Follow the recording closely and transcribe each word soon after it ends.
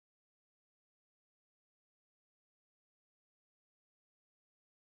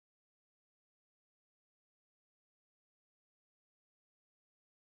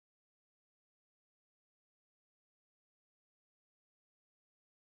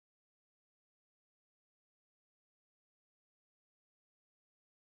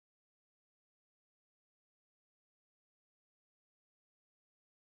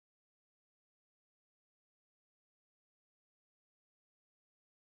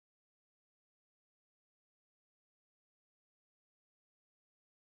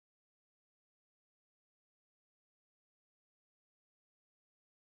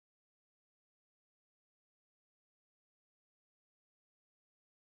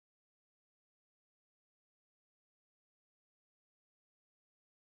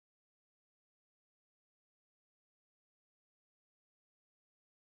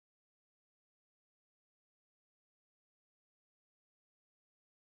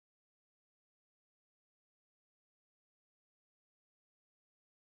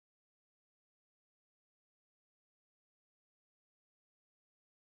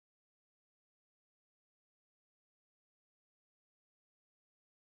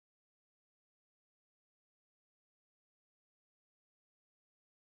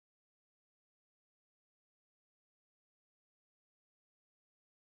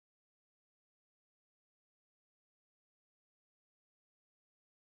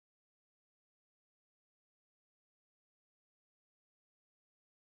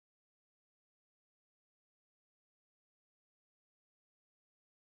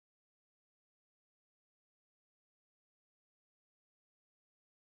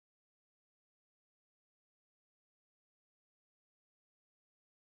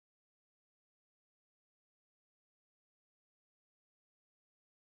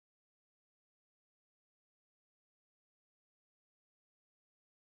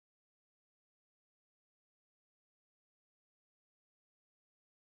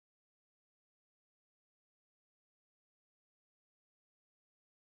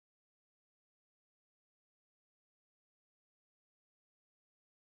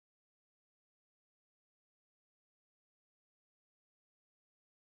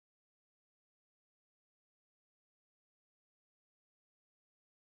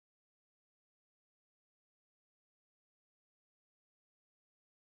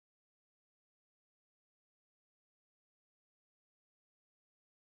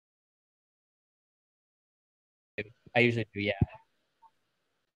I usually do, yeah.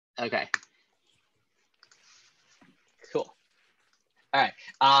 Okay. Cool. All right.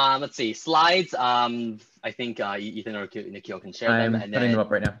 Let's see. Slides. I think Ethan or Nikhil can share them. I'm putting them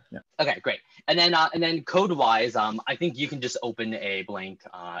up right now. Yeah. Okay, great. And then code-wise, I think you can just open a blank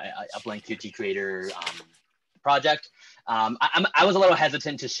Qt Creator project. I was a little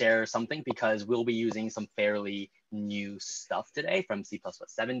hesitant to share something because we'll be using some fairly new stuff today from C++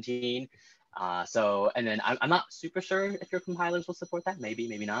 17. And then I'm not super sure if your compilers will support that. Maybe,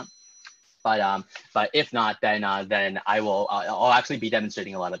 maybe not. But if not, then I'll actually be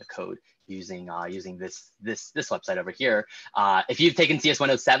demonstrating a lot of the code using this website over here. If you've taken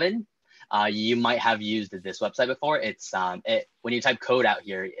CS107, you might have used this website before. It's when you type code out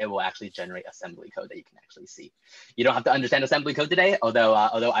here, it will actually generate assembly code that you can actually see. You don't have to understand assembly code today, although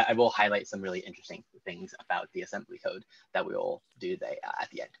I will highlight some really interesting things about the assembly code that we will do today at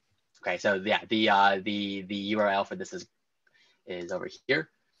the end. Okay, so yeah, the URL for this is over here.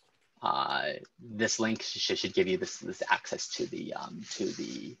 This link should give you this access to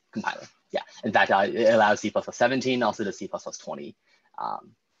the compiler. Yeah, in fact, it allows C++ 17, also the C++ 20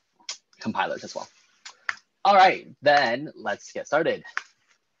 compilers as well. All right, then let's get started.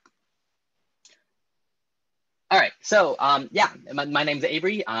 All right, so yeah, my name's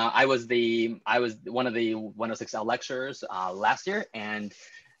Avery. I was one of the 106L lecturers last year, and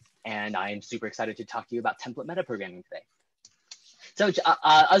I'm super excited to talk to you about template metaprogramming today. So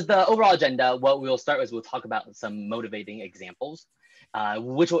as the overall agenda, what we'll start with, we'll talk about some motivating examples,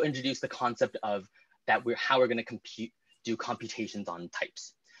 which will introduce the concept of how we're going to do computations on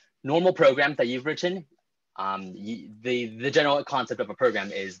types. Normal programs that you've written, the general concept of a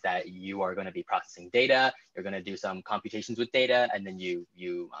program is that you are going to be processing data, you're going to do some computations with data, and then you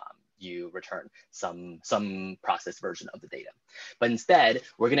return some processed version of the data. But instead,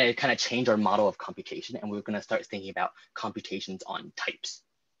 we're going to kind of change our model of computation, and we're going to start thinking about computations on types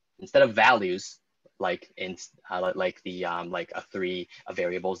instead of values, like three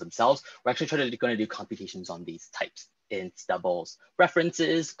variables themselves. We're actually going to do computations on these types: ints, doubles,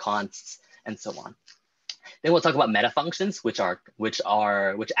 references, consts, and so on. Then we'll talk about meta functions, which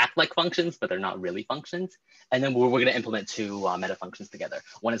act like functions, but they're not really functions. And then we're going to implement two meta functions together.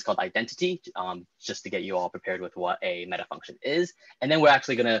 One is called identity, just to get you all prepared with what a meta function is. And then we're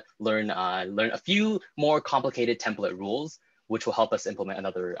actually going to learn a few more complicated template rules, which will help us implement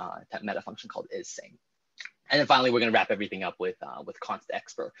another meta function called isSame. And then finally, we're going to wrap everything up with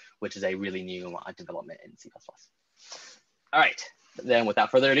constexpr, which is a really new development in C++. All right, then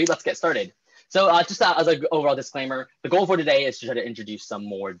without further ado, let's get started. So just as an overall disclaimer, the goal for today is to try to introduce some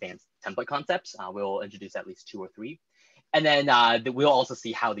more advanced template concepts. We'll introduce at least 2 or 3. And then we'll also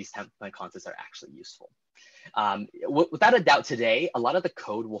see how these template concepts are actually useful. Without a doubt today, a lot of the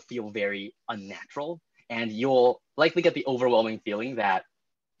code will feel very unnatural, and you'll likely get the overwhelming feeling that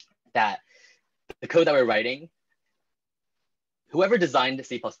the code that we're writing, whoever designed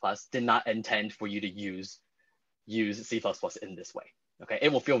C++ did not intend for you to use C++ in this way. Okay,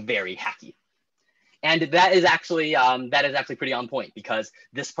 it will feel very hacky. And that is actually pretty on point, because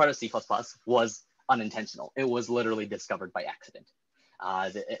this part of C++ was unintentional. It was literally discovered by accident.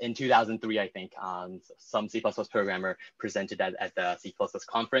 In 2003, I think, some C++ programmer presented at the C++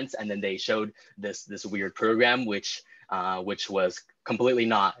 conference, and then they showed this weird program, which was completely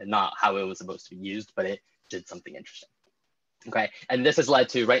not how it was supposed to be used, but it did something interesting. Okay, and this has led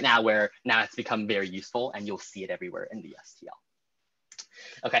to right now where now it's become very useful, and you'll see it everywhere in the STL.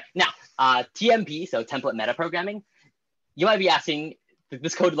 Okay, now TMP, so template metaprogramming. You might be asking,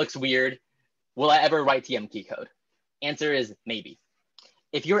 this code looks weird. Will I ever write TMP code? Answer is maybe.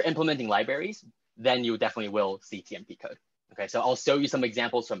 If you're implementing libraries, then you definitely will see TMP code. Okay, so I'll show you some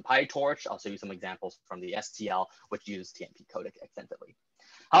examples from PyTorch. I'll show you some examples from the STL, which use TMP code extensively.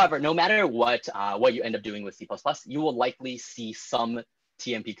 However, no matter what you end up doing with C++, you will likely see some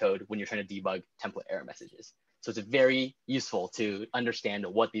TMP code when you're trying to debug template error messages. So it's very useful to understand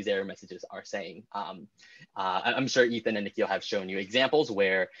what these error messages are saying. I'm sure Ethan and Nikhil have shown you examples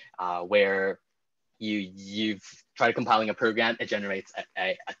where you've tried compiling a program, it generates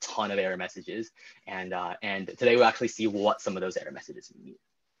a ton of error messages, and today we'll actually see what some of those error messages mean.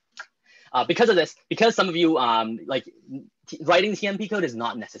 Because of this, because some of you writing TMP code is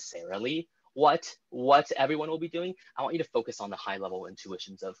not necessarily what everyone will be doing, I want you to focus on the high level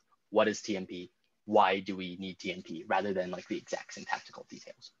intuitions of what is TMP, why do we need TMP, rather than like the exact syntactical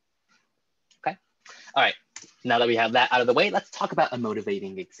details. Okay, all right, now that we have that out of the way, let's talk about a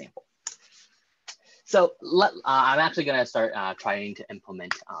motivating example. So I'm actually gonna start trying to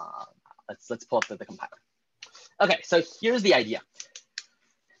implement, let's pull up the compiler. Okay, so here's the idea.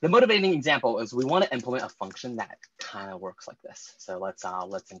 the motivating example is we want to implement a function that kind of works like this. So let's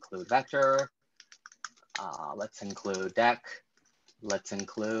include vector, let's include dec, let's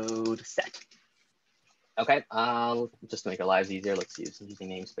include set. Okay, just to make our lives easier, let's use using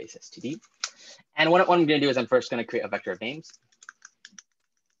namespace std. And what I'm going to do is I'm first going to create a vector of names.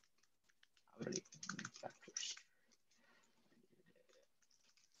 Okay,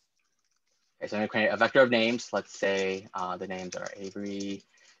 so I'm going to create a vector of names. Let's say the names are Avery.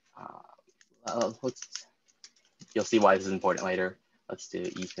 You'll see why this is important later. Let's do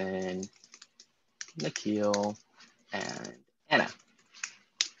Ethan, Nikhil, and Anna.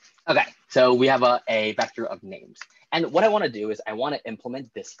 Okay, so we have a vector of names. And what I want to do is I want to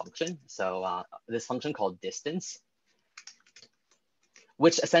implement this function. So this function called distance,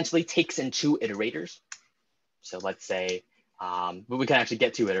 which essentially takes in 2 iterators. So let's say, but we can actually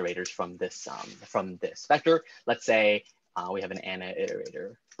get 2 iterators from this vector. Let's say we have an Anna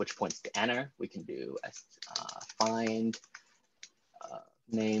iterator, which points to Anna. We can do find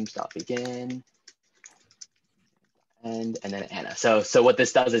names.begin and then Anna. So what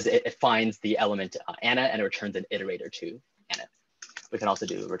this does is it finds the element Anna and it returns an iterator to Anna. We can also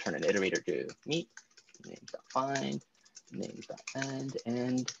do return an iterator to meet, names.find, names.end,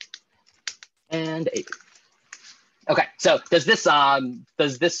 and Avery. Okay, so does this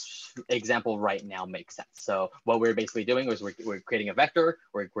example right now make sense? So what we're basically doing is we're creating a vector.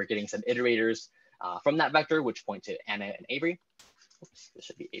 We're getting some iterators from that vector, which point to Anna and Avery. Oops, this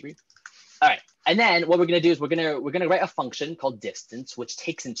should be Avery. All right, and then what we're going to do is we're going to write a function called distance, which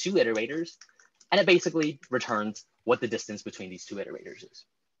takes in 2 iterators, and it basically returns what the distance between these 2 iterators is.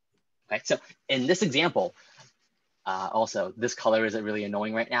 Okay, so in this example, also this color isn't really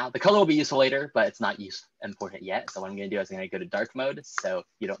annoying right now. The color will be useful later, but it's not important yet. So what I'm going to do is I'm going to go to dark mode so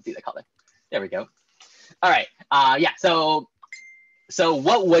you don't see the color. There we go. All right, yeah. So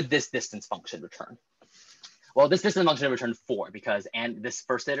what would this distance function return? Well, this distance function will return 4 because this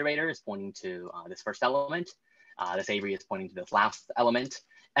first iterator is pointing to this first element. This Avery is pointing to this last element.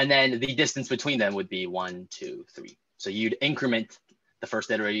 And then the distance between them would be 1, 2, 3. So you'd increment the first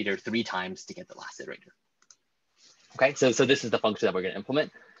iterator 3 times to get the last iterator. Okay, so this is the function that we're going to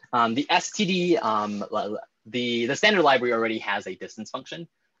implement. The std, the standard library already has a distance function.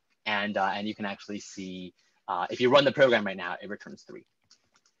 And you can actually see, if you run the program right now, it returns 3.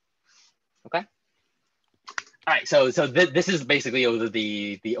 Okay. All right, so this is basically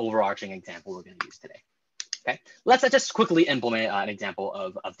the overarching example we're going to use today. Okay, let's just quickly implement an example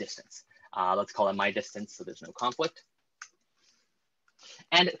of distance. Let's call it my distance so there's no conflict.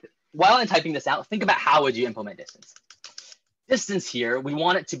 And while I'm typing this out, think about how would you implement distance. Distance here, we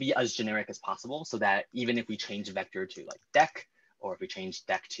want it to be as generic as possible so that even if we change vector to like dec, or if we change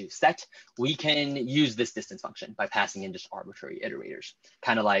dec to set, we can use this distance function by passing in just arbitrary iterators,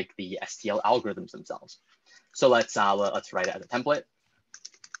 kind of like the STL algorithms themselves. So let's write it as a template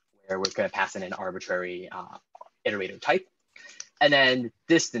where we're going to pass in an arbitrary iterator type, and then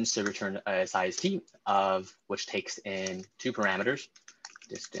distance to return a size t of which takes in 2 parameters,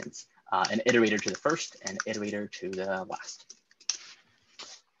 distance, an iterator to the first and iterator to the last.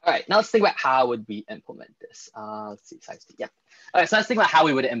 All right, now let's think about how would we implement this. Let's see, size t, yeah. All right, so let's think about how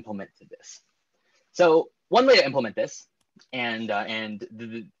we would implement this. So one way to implement this, and I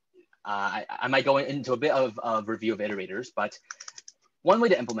might go into a bit of review of iterators, but one way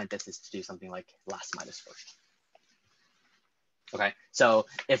to implement this is to do something like last minus first. Okay, so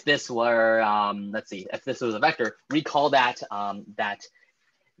if this were, let's see, if this was a vector, recall that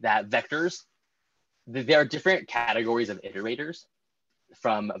that vectors, there are different categories of iterators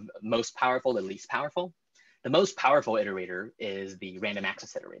from most powerful to least powerful. The most powerful iterator is the random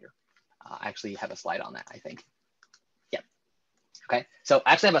access iterator. I actually have a slide on that, I think. Yeah. Okay, so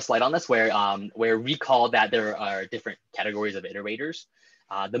I actually have a slide on this where recall that there are different categories of iterators.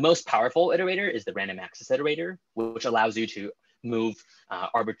 The most powerful iterator is the random access iterator, which allows you to move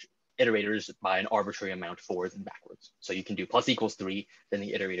iterators by an arbitrary amount forwards and backwards. So you can do plus equals 3, then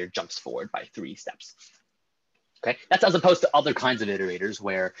the iterator jumps forward by 3 steps. Okay, that's as opposed to other kinds of iterators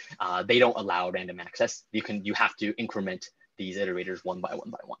where they don't allow random access. You have to increment these iterators one by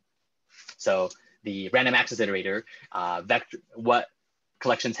one by one. So the random access iterator, what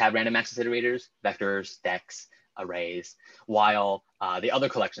collections have random access iterators? Vectors, decs, arrays, while the other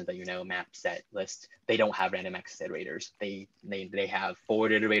collections that you know, map, set, list, they don't have random access iterators. They have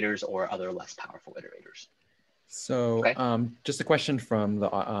forward iterators or other less powerful iterators. So okay. Just a question from the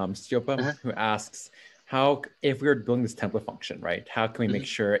Stiopa who asks, if we were building this template function, right? How can we make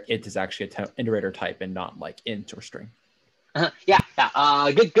sure it is actually an iterator type and not like int or string? Yeah,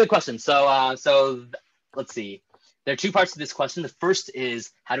 good question. So let's see. there are two parts to this question. The first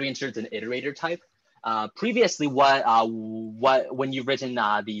is, how do we ensure it's an iterator type? Previously, when you've written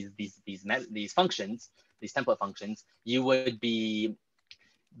these functions, these template functions, you would be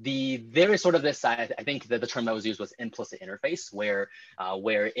there is sort of this. I think that the term that was used was implicit interface, where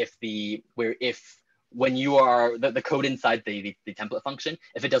when you are the code inside the template function,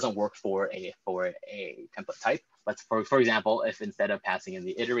 if it doesn't work for a template type, let's for example, if instead of passing in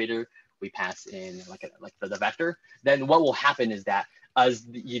the iterator, we pass in like the vector, then what will happen is that as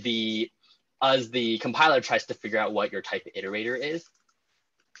the compiler tries to figure out what your type iterator is,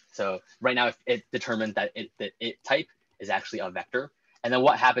 so right now if it determines that the it type is actually a vector, and then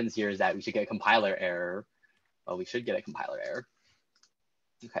what happens here is that we should get a compiler error. Well, we should get a compiler error.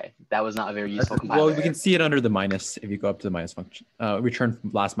 Okay, that was not a very useful compiler Well, we can see it under the minus if you go up to the minus function. Return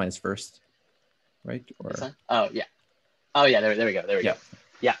last minus first, right? Or oh yeah, there we go.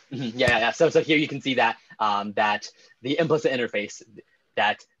 Yeah. So here you can see that that the implicit interface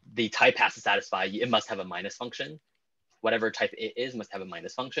that the type has to satisfy, it must have a minus function. Whatever type it is must have a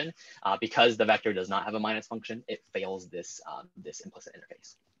minus function. Because the vector does not have a minus function, it fails this this implicit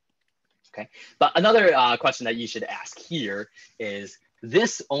interface. Okay, but another question that you should ask here is,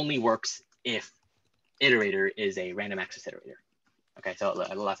 this only works if iterator is a random access iterator. Okay, so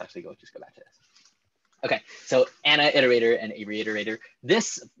let's actually just go back to this. Okay, so Anna iterator and Avery iterator.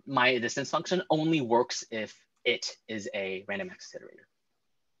 This my distance function only works if it is a random access iterator.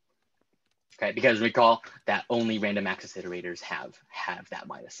 Okay, because recall that only random access iterators have that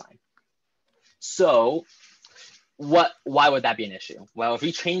minus sign. So why would that be an issue? Well, if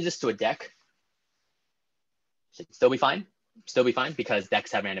we change this to a deck, it should still be fine. Still be fine because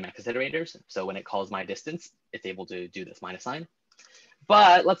decks have random access iterators. So when it calls my distance, it's able to do this minus sign.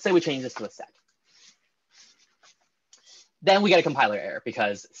 But let's say we change this to a set. Then we get a compiler error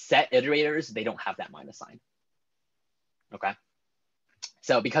because set iterators, they don't have that minus sign. Okay.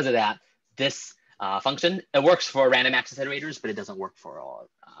 So because of that, this function, it works for random access iterators, but it doesn't work for all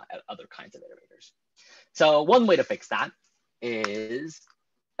other kinds of iterators. So one way to fix that is,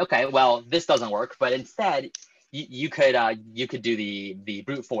 okay, well, this doesn't work, but instead you could do the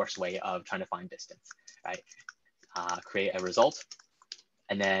brute force way of trying to find distance, right? Create a result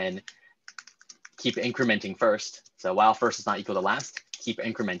and then keep incrementing first. So while first is not equal to last, keep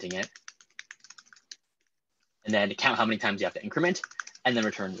incrementing it. And then count how many times you have to increment and then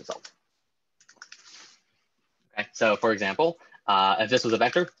return the result. Okay, so for example, if this was a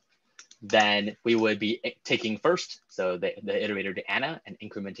vector, then we would be taking first, so the iterator to Anna, and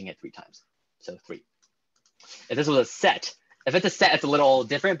incrementing it 3 times, so 3. If this was a set, if it's a set, it's a little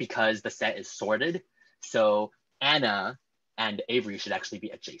different because the set is sorted. So Anna and Avery should actually be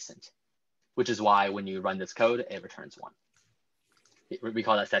adjacent, which is why when you run this code, it returns 1. We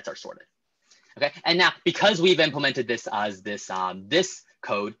call that sets are sorted. Okay, and now because we've implemented this as this, this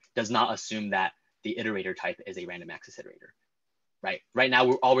code does not assume that the iterator type is a random access iterator, right? Right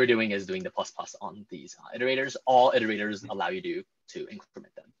now, all we're doing is doing the plus plus on these iterators. All iterators allow you to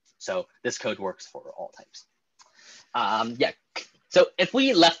increment them. So this code works for all types. Yeah. So if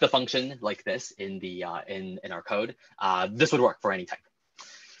we left the function like this in the in our code, this would work for any type.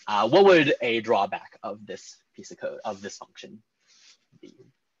 What would a drawback of this piece of code, of this function, be?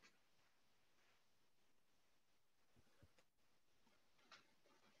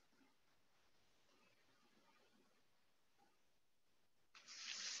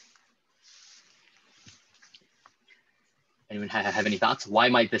 Anyone have any thoughts? Why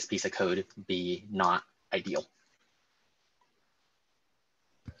might this piece of code be not ideal?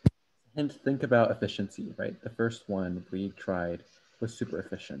 And think about efficiency, right? The first one we tried was super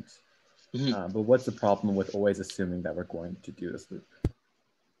efficient. Mm-hmm. But what's the problem with always assuming that we're going to do this loop?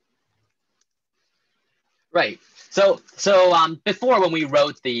 Right. So before, when we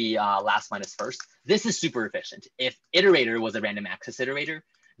wrote the last minus first, this is super efficient. If iterator was a random access iterator,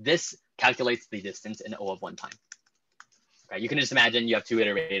 this calculates the distance in O of 1 time. Okay, you can just imagine you have 2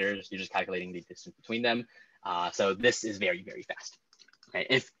 iterators, you're just calculating the distance between them. So this is very, very fast. Okay,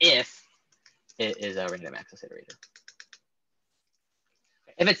 if it is a random access iterator.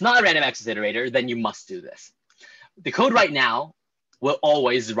 If it's not a random access iterator, then you must do this. The code right now will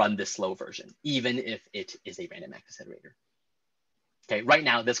always run this slow version, even if it is a random access iterator. Okay, right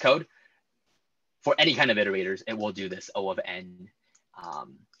now, this code, for any kind of iterators, it will do this O of n,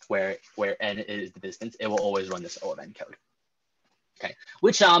 where n is the distance. It will always run this O of n code. Okay,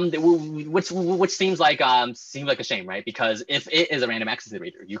 which seems like a shame, right? Because if it is a random access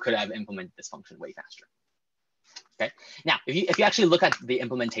iterator, you could have implemented this function way faster. Okay, now if you actually look at the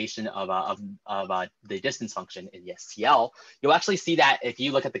implementation of the distance function in the STL, you'll actually see that if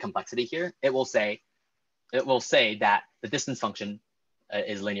you look at the complexity here, it will say say that the distance function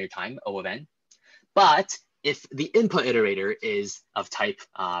is linear time, O of n. But if the input iterator is of type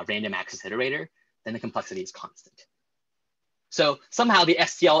random access iterator, then the complexity is constant. So somehow the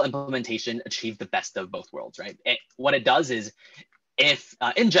STL implementation achieved the best of both worlds, right? What it does is, if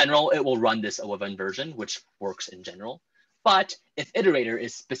in general, it will run this O of n version, which works in general. But if iterator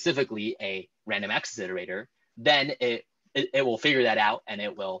is specifically a random access iterator, then it will figure that out and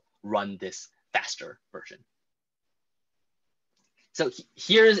it will run this faster version. So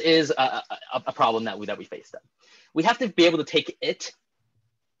here is a problem that we faced. We have to be able to take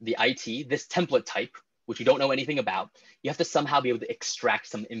the IT, this template type, which you don't know anything about. You have to somehow be able to extract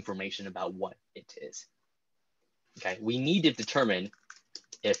some information about what it is. Okay, we need to determine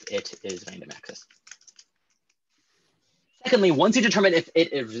if it is random access. Secondly, once you determine if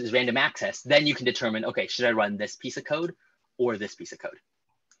it is random access, then you can determine, okay, should I run this piece of code or this piece of code?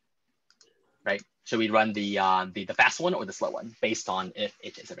 Right? Should we run the fast one or the slow one based on if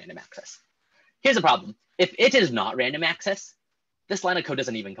it is a random access? Here's the problem. If it is not random access, this line of code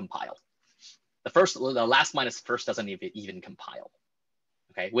doesn't even compile. The last minus first doesn't even compile.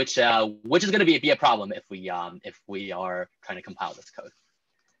 Okay, which is going to be a problem if we are trying to compile this code.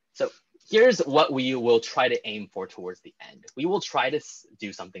 So here's what we will try to aim for towards the end. We will try to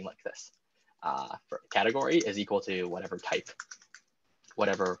do something like this. For category is equal to whatever type,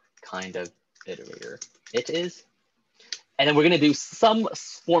 whatever kind of iterator it is. And then we're going to do some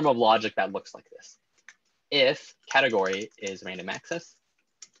form of logic that looks like this. If category is random access,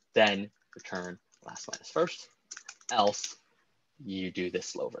 then return last minus first, else you do this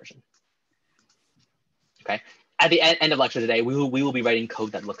slow version. Okay. At the end of lecture today, we will be writing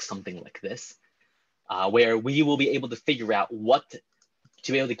code that looks something like this, where we will be able to figure out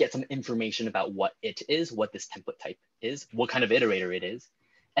to be able to get some information about what it is, what this template type is, what kind of iterator it is,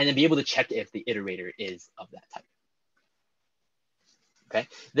 and then be able to check if the iterator is of that type. Okay,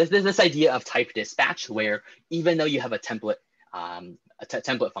 this idea of type dispatch, where even though you have a template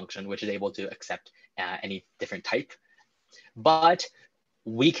function which is able to accept any different type, but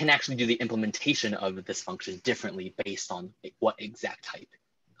we can actually do the implementation of this function differently based on what exact type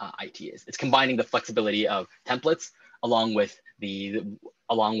IT is. It's combining the flexibility of templates along with the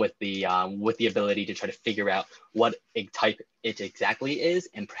ability to try to figure out what type it exactly is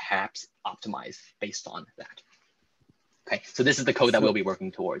and perhaps optimize based on that. Okay, so this is the code that we'll be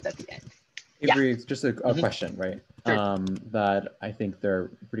working towards at the end. Avery, it's just a question, right? Sure. That I think there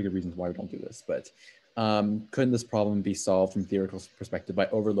are pretty good reasons why we don't do this, but couldn't this problem be solved from a theoretical perspective by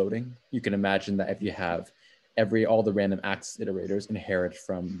overloading? You can imagine that if you have all the random access iterators inherit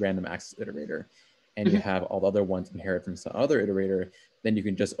from random access iterator, and you have all the other ones inherit from some other iterator, then you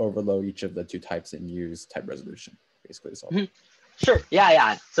can just overload each of the two types and use type resolution, basically to solve it. Sure.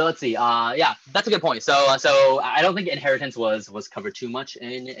 Yeah. So let's see. Yeah, that's a good point. So I don't think inheritance was covered too much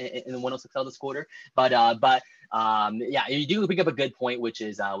in 106L this quarter, but yeah, you do pick up a good point, which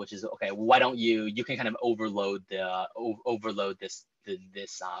is okay. Why don't you can kind of overload this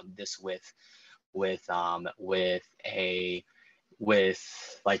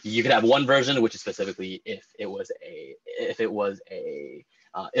like you could have one version which is specifically if it was a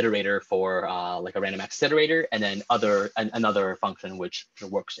iterator for like a random access iterator, and then another function which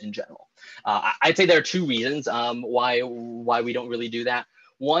works in general. I'd say there are two reasons why we don't really do that.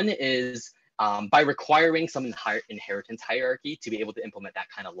 One is by requiring some inheritance hierarchy to be able to implement that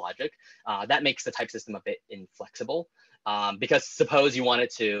kind of logic, that makes the type system a bit inflexible. Because suppose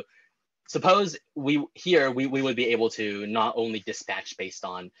we would be able to not only dispatch based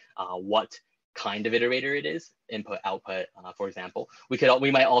on what kind of iterator it is, input, output, for example.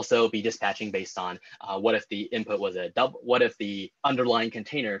 We might also be dispatching based on what if the input was a double, what if the underlying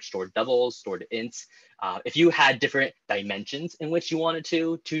container stored doubles, stored ints. If you had different dimensions in which you wanted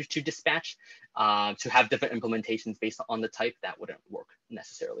to dispatch, to have different implementations based on the type, that wouldn't work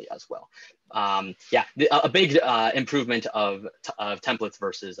necessarily as well. Yeah, a big improvement of templates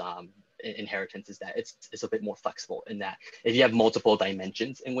versus inheritance is that it's a bit more flexible in that if you have multiple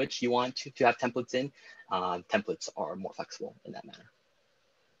dimensions in which you want to have templates in, templates are more flexible in that manner.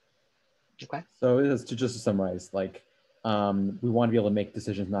 Okay. So just to summarize, like we want to be able to make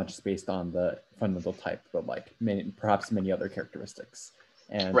decisions not just based on the fundamental type, but like perhaps many other characteristics.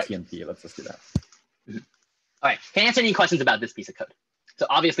 And right. TMP lets us do that. Mm-hmm. All right. Can I answer any questions about this piece of code? So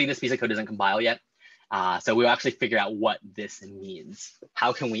obviously this piece of code doesn't compile yet. So we'll actually figure out what this means.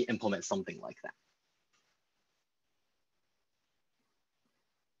 How can we implement something like that?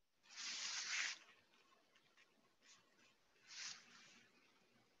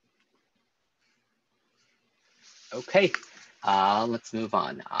 Okay, Let's move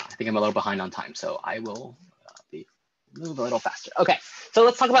on. I think I'm a little behind on time, so I will move a little faster. Okay, so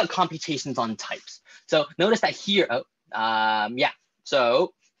let's talk about computations on types. So notice that here, yeah,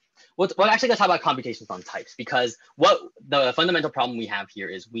 so we're actually gonna talk about computations on types, because what the fundamental problem we have here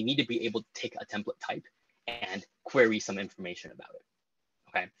is we need to be able to take a template type and query some information about it.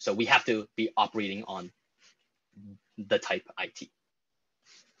 Okay, so we have to be operating on the type IT.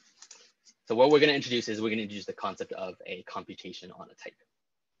 So what we're gonna introduce is we're gonna introduce the concept of a computation on a type.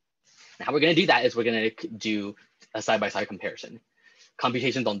 And how we're gonna do that is we're gonna do a side-by-side comparison.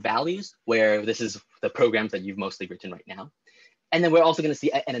 Computations on values, where this is the programs that you've mostly written right now. And then we're also going to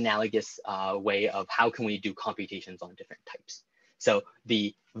see an analogous way of how can we do computations on different types. So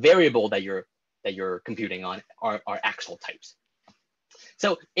the variable that you're computing on are actual types.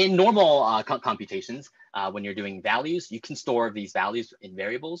 So in normal computations, when you're doing values, you can store these values in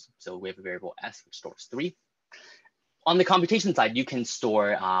variables. So we have a variable s, which stores 3. On the computation side, you can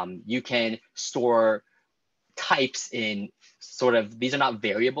store types in sort of, these are not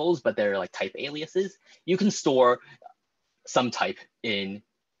variables, but they're like type aliases. You can store some type in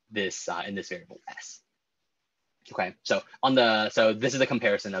this variable s. Okay, so this is a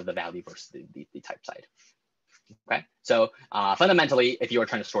comparison of the value versus the type side. Okay, so fundamentally, if you are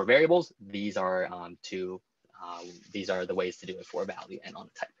trying to store variables, these are the ways to do it for a value and on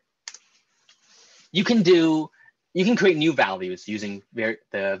a type. You can create new values using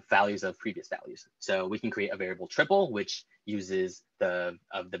the values of previous values. So we can create a variable triple, which uses the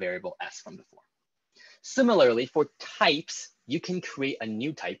variable s from before. Similarly, for types, you can create a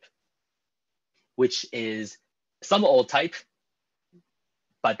new type, which is some old type,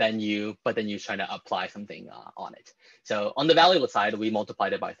 but then you try to apply something on it. So on the value side, we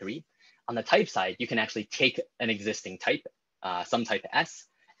multiplied it by 3. On the type side, you can actually take an existing type, some type s,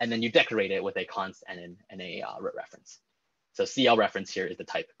 and then you decorate it with a const and a reference. So CL reference here is the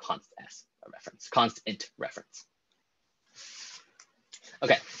type const s reference, const int reference.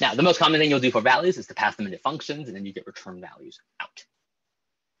 Okay, now the most common thing you'll do for values is to pass them into functions, and then you get return values out.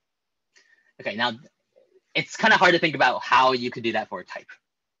 Okay, now it's kind of hard to think about how you could do that for a type.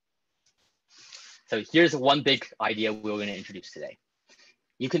 So here's one big idea we're going to introduce today.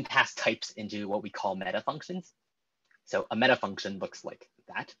 You can pass types into what we call meta functions. So a meta function looks like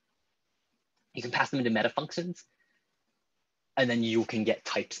that. You can pass them into meta functions, and then you can get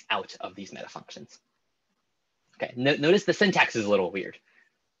types out of these meta functions. Okay, notice the syntax is a little weird.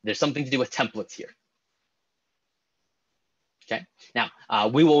 There's something to do with templates here. Okay, now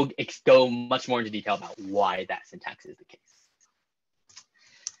we will go much more into detail about why that syntax is the case.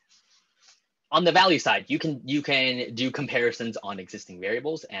 On the value side, you can do comparisons on existing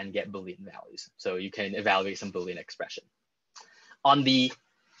variables and get Boolean values. So you can evaluate some Boolean expression. On the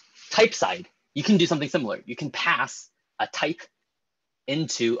type side, you can do something similar. You can pass a type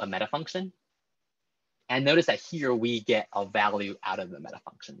into a meta function. And notice that here we get a value out of the meta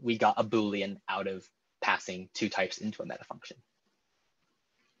function. We got a Boolean out of passing 2 types into a meta function.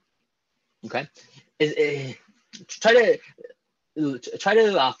 Okay, try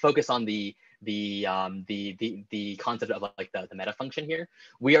to focus on the concept of like the meta function here.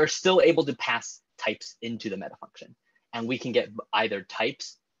 We are still able to pass types into the meta function, and we can get either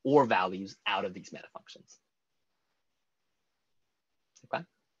types or values out of these meta functions. Okay.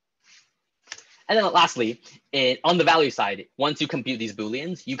 And then lastly, on the value side, once you compute these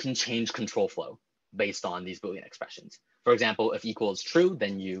Booleans, you can change control flow based on these Boolean expressions. For example, if equal is true,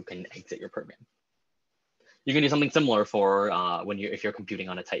 then you can exit your program. You can do something similar for if you're computing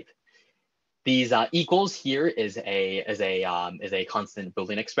on a type. These equals here is a constant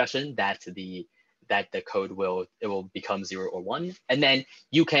Boolean expression that the code will become 0 or 1, and then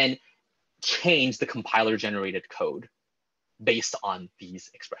you can change the compiler generated code based on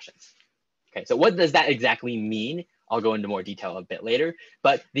these expressions. Okay, so what does that exactly mean? I'll go into more detail a bit later,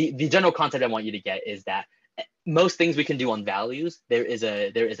 but the general concept I want you to get is that most things we can do on values, there is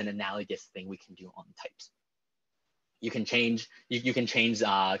an analogous thing we can do on types. You can change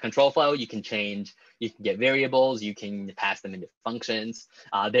control flow. You can get variables. You can pass them into functions.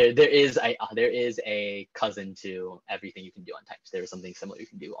 There is a cousin to everything you can do on types. There is something similar you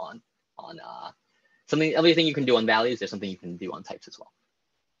can do on everything you can do on values. There's something you can do on types as well.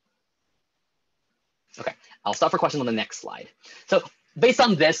 Okay, I'll stop for questions on the next slide. So based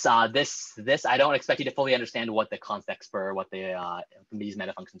on this, I don't expect you to fully understand what the context for what these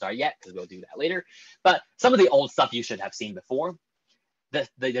meta functions are yet, because we'll do that later. But some of the old stuff you should have seen before. The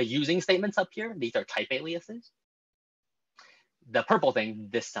using statements up here, these are type aliases. The purple thing,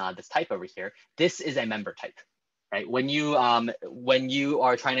 this type over here, this is a member type, right? When you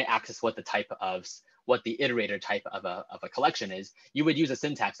are trying to access what what the iterator type of a collection is, you would use a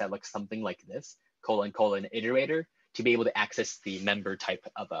syntax that looks something like this, : iterator, to be able to access the member type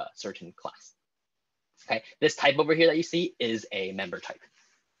of a certain class. Okay, this type over here that you see is a member type.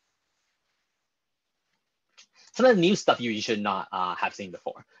 Some of the new stuff you should not have seen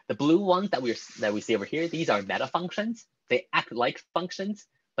before. The blue ones that we see over here, these are meta functions. They act like functions,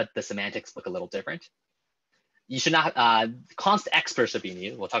 but the semantics look a little different. You should not, const expr should be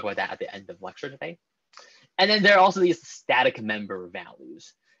new. We'll talk about that at the end of lecture today. And then there are also these static member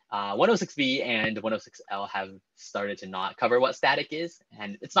values. 106b and 106l have started to not cover what static is,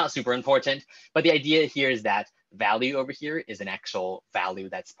 and it's not super important, but the idea here is that value over here is an actual value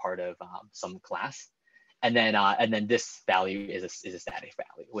that's part of some class. And then this value is a static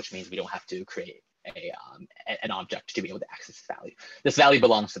value, which means we don't have to create an object to be able to access this value. This value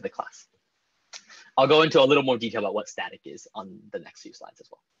belongs to the class. I'll go into a little more detail about what static is on the next few slides as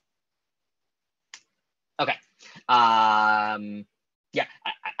well. Okay. Yeah,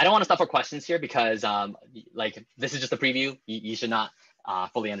 I don't want to stop for questions here because like this is just a preview. You should not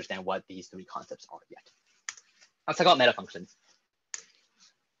fully understand what these three concepts are yet. Let's talk about meta functions.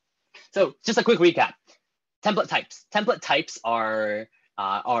 So just a quick recap. Template types. Template types are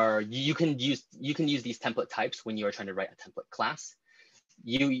you can use these template types when you are trying to write a template class.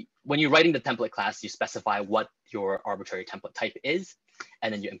 When you're writing the template class, you specify what your arbitrary template type is,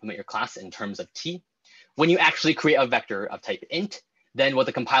 and then you implement your class in terms of T. When you actually create a vector of type int, then what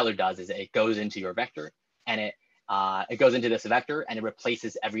the compiler does is it goes into your vector, and it goes into this vector, and it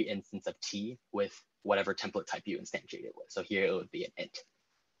replaces every instance of T with whatever template type you instantiate it with. So here it would be an int.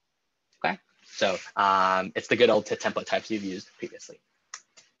 Okay, so it's the good old template types you've used previously.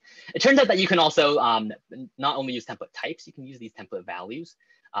 It turns out that you can also not only use template types, you can use these template values.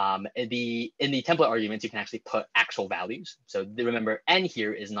 In the template arguments, you can actually put actual values. So remember, n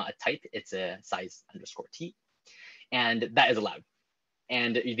here is not a type, it's a size underscore t, and that is allowed.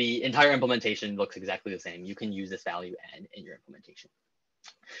 And the entire implementation looks exactly the same. You can use this value n in your implementation.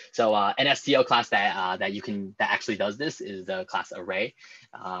 So an STL class that actually does this is the class array,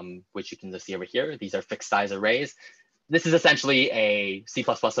 which you can just see over here. These are fixed size arrays. This is essentially a C++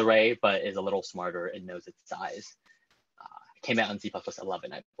 array, but is a little smarter. It knows its size. It came out in C++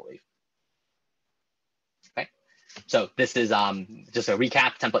 11, I believe. Okay, so this is just a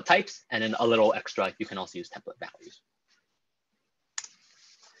recap: template types, and then a little extra. You can also use template values.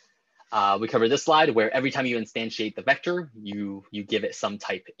 We covered this slide where every time you instantiate the vector, you give it some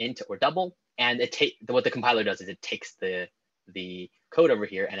type int or double, and what the compiler does is it takes the code over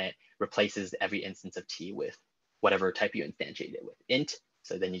here and it replaces every instance of t with whatever type you instantiate it with. Int,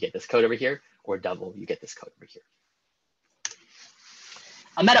 so then you get this code over here, or double, you get this code over here.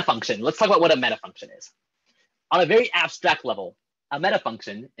 A meta function. Let's talk about what a meta function is. On a very abstract level, a meta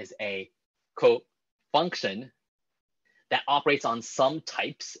function is a quote function that operates on some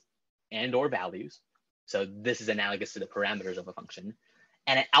types and or values. So this is analogous to the parameters of a function,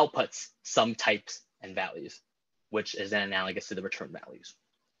 and it outputs some types and values, which is then analogous to the return values.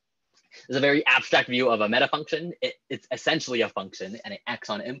 There's a very abstract view of a meta function. It's essentially a function, and it acts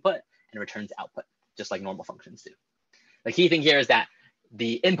on input and returns output, just like normal functions do. The key thing here is that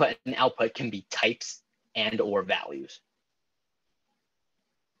the input and output can be types and or values.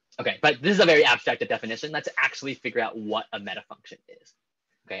 Okay, but this is a very abstract definition. Let's actually figure out what a meta function is.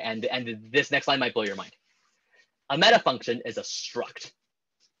 Okay, and this next line might blow your mind. A meta function is a struct.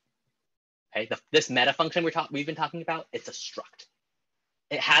 Okay, this meta function we've been talking about, it's a struct.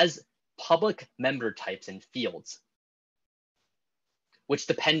 It has public member types and fields, which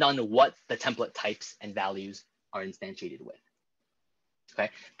depend on what the template types and values are instantiated with.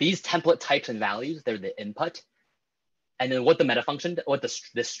 Okay, these template types and values, they're the input. And then what the meta function, this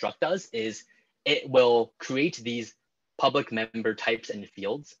struct does is it will create these public member types and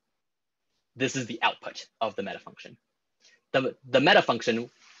fields. This is the output of the meta function. The meta function,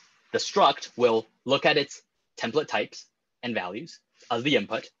 the struct, will look at its template types and values as the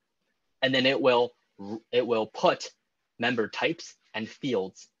input, and then it will put member types and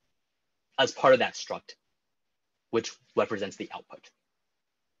fields as part of that struct, which represents the output.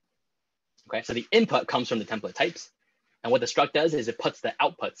 Okay, so the input comes from the template types, and what the struct does is it puts the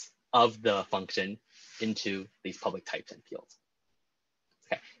outputs of the function into these public types and fields.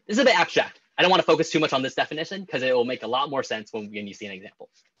 Okay, this is a bit abstract. I don't want to focus too much on this definition because it will make a lot more sense when you see an example.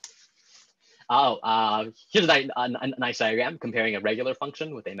 Here's a nice diagram comparing a regular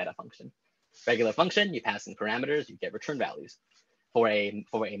function with a meta function. Regular function, you pass in parameters, you get return values. For a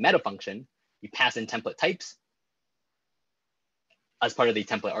meta function, you pass in template types as part of the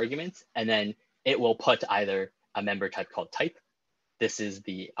template arguments, and then it will put either a member type called type, this is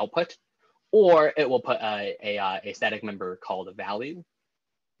the output, or it will put a static member called a value,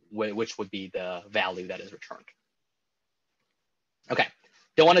 which would be the value that is returned. Okay,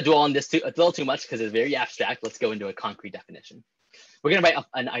 don't want to dwell on this a little too much because it's very abstract. Let's go into a concrete definition. We're going to write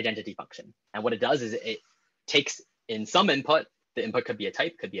an identity function. And what it does is it takes in some input. The input could be a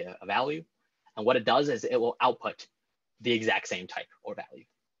type, could be a value. And what it does is it will output the exact same type or value.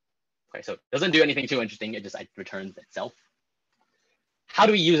 Okay, so it doesn't do anything too interesting. It just returns itself. How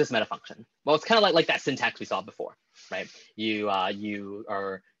do we use this meta function? Well, it's kind of like that syntax we saw before, right? You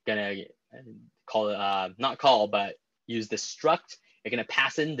are gonna call it, not call, but use the struct. You're gonna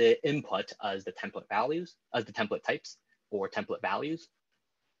pass in the input as the template values, as the template types or template values.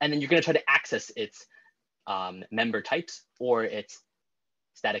 And then you're gonna try to access its member types or its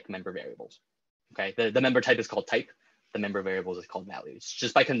static member variables. Okay, the member type is called type. The member variables is called values.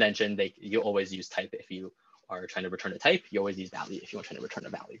 Just by convention, you always use type if you are trying to return a type. You always use value if you are trying to return a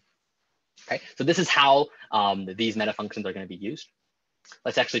value. Okay, so this is how these meta functions are going to be used.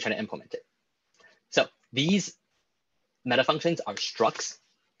 Let's actually try to implement it. So these meta functions are structs,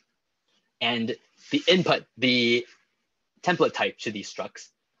 and the input, the template type to these structs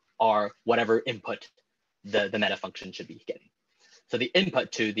are whatever input the meta function should be getting. So the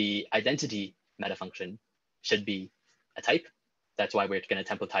input to the identity meta function should be a type. That's why we're going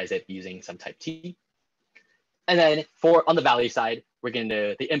to templatize it using some type T. And then on the value side,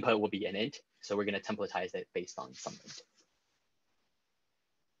 the input will be an int. So we're going to templatize it based on some int.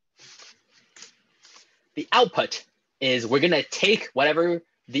 The output is we're going to take whatever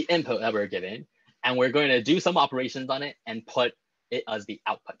the input that we're given, and we're going to do some operations on it and put it as the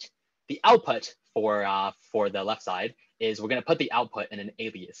output. The output for the left side is we're going to put the output in an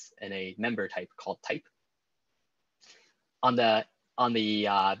alias in a member type called type. On the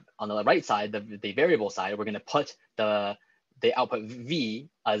right side, the variable side, we're going to put the output v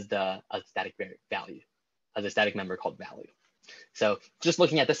as the static value, as a static member called value. So just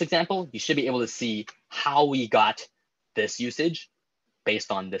looking at this example, you should be able to see how we got this usage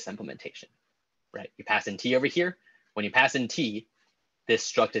based on this implementation, right? You pass in t over here. When you pass in t, this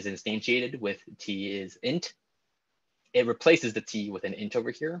struct is instantiated with t is int. It replaces the t with an int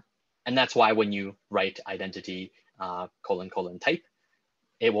over here. And that's why when you write identity : type,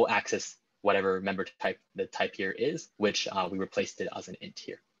 it will access whatever member type the type here is, which we replaced it as an int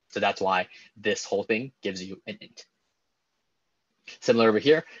here. So that's why this whole thing gives you an int. Similar over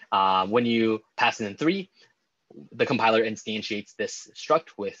here, when you pass in 3, the compiler instantiates this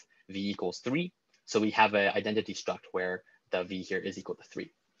struct with v equals 3. So we have an identity struct where the v here is equal to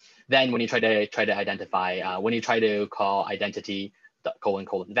 3. Then when you try to identify, when you try to call identity :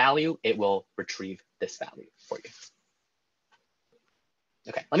 value, it will retrieve this value for you.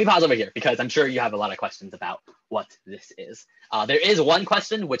 Okay, let me pause over here because I'm sure you have a lot of questions about what this is. There is one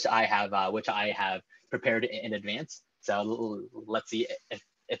question which I have prepared in advance. So let's see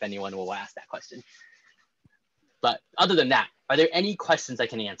if anyone will ask that question. But other than that, are there any questions I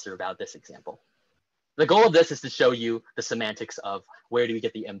can answer about this example? The goal of this is to show you the semantics of where do we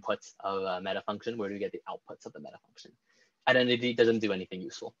get the inputs of a meta function, where do we get the outputs of the meta function. Identity doesn't do anything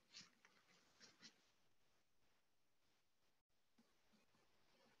useful.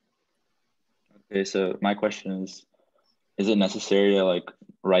 Okay, so my question is it necessary to like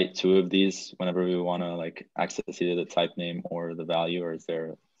write 2 of these whenever we want to like access either the type name or the value, or is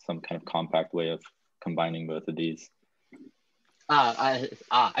there some kind of compact way of combining both of these? I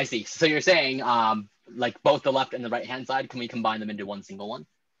see. So you're saying like both the left and the right hand side, can we combine them into one single one?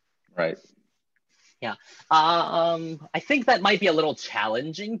 Right. Yeah. I think that might be a little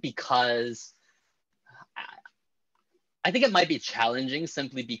challenging because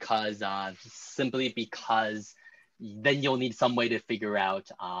simply because then you'll need some way to figure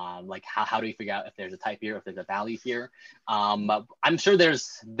out like how do we figure out if there's a type here, if there's a value here. I'm sure there's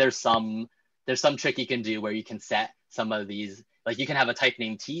some trick you can do where you can set some of these, like you can have a type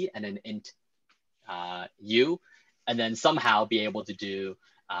name t and an int u, and then somehow be able to do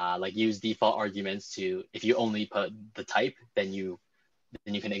like use default arguments to, if you only put the type, then you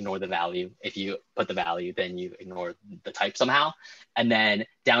can ignore the value. If you put the value, then you ignore the type somehow. And then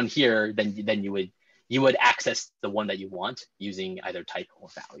down here, then you would access the one that you want using either type or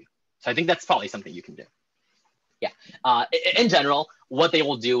value. So I think that's probably something you can do. Yeah. In general, what they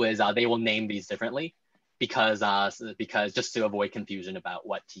will do is they will name these differently because just to avoid confusion about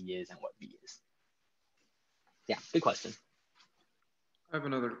what T is and what V is. Yeah, good question. I have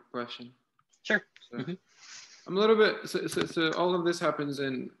another question. Sure. So, I'm a little bit, so all of this happens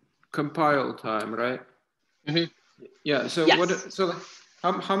in compile time, right? Yeah, so yes.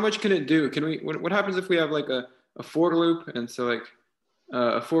 How much can it do? What happens if we have like a for loop, and so like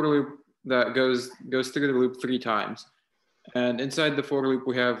a for loop that goes through the loop 3 times. And inside the for loop,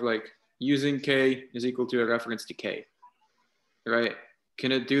 we have like using k is equal to a reference to k, right?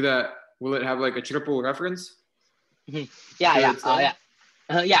 Can it do that? Will it have like a triple reference? Yeah,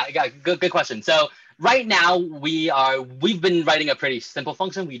 good question. So right now we've been writing a pretty simple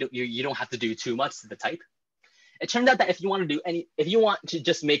function. You don't have to do too much to the type. It turned out that if you want to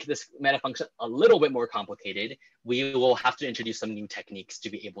just make this meta function a little bit more complicated, we will have to introduce some new techniques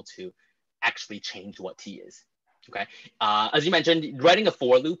to be able to actually change what t is. Okay. As you mentioned, writing a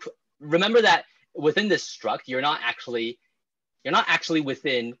for loop. Remember that within this struct, you're not actually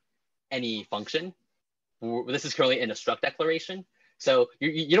within any function. This is currently in a struct declaration. So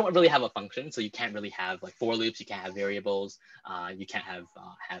you don't really have a function, so you can't really have like for loops. You can't have variables. You can't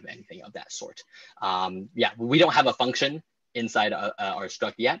have anything of that sort. Yeah, we don't have a function inside our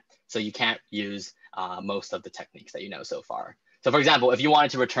struct yet, so you can't use most of the techniques that you know so far. So for example, if you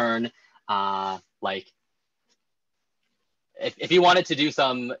wanted to return if you wanted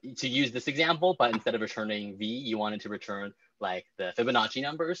to use this example, but instead of returning v, you wanted to return like the Fibonacci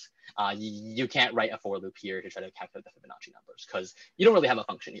numbers, you can't write a for loop here to try to calculate the Fibonacci numbers because you don't really have a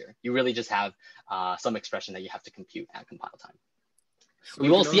function here. You really just have some expression that you have to compute at compile time. So we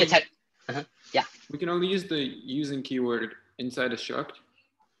will see yeah. We can only use the using keyword inside a struct.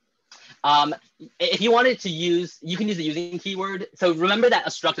 If you wanted to use, you can use the using keyword. So remember that a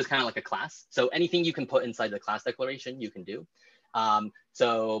struct is kind of like a class. So anything you can put inside the class declaration, you can do.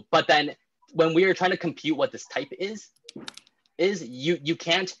 But then when we are trying to compute what this type is you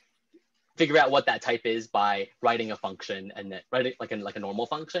can't figure out what that type is by writing a function and then writing like a normal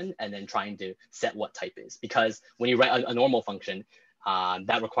function and then trying to set what type is, because when you write a normal function,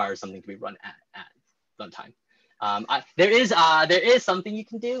 that requires something to be run at runtime. There is something you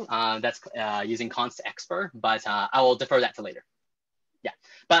can do that's using const expr, but I will defer that to later. Yeah,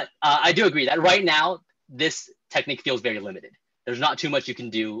 but I do agree that right now this technique feels very limited. There's not too much you can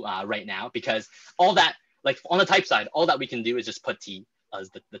do right now because all that, like on the type side, all that we can do is just put t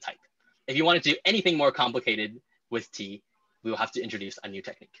as the type. If you want to do anything more complicated with t, we will have to introduce a new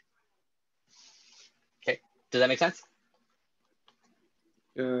technique. Okay, does that make sense?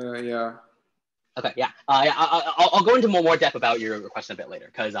 Yeah. Okay, yeah. I'll go into more depth about your question a bit later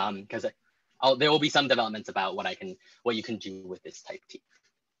because there will be some developments about what you can do with this type t.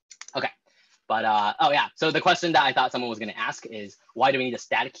 Okay, but oh yeah. So the question that I thought someone was going to ask is, why do we need a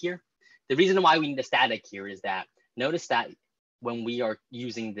static here? The reason why we need a static here is that notice that when we are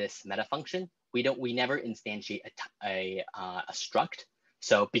using this meta function, we never instantiate a struct.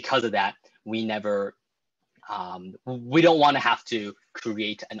 So because of that, we don't want to have to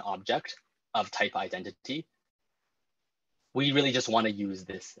create an object of type identity. We really just want to use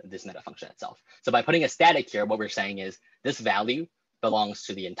this meta function itself. So by putting a static here, what we're saying is this value belongs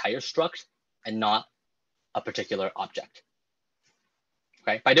to the entire struct and not a particular object.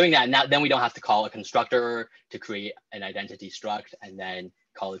 Okay, by doing that, then we don't have to call a constructor to create an identity struct and then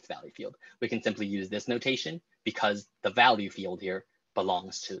call its value field. We can simply use this notation because the value field here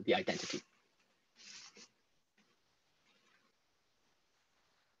belongs to the identity.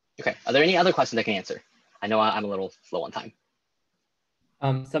 Okay, are there any other questions I can answer? I know I'm a little slow on time.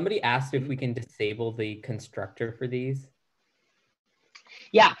 Somebody asked if we can disable the constructor for these.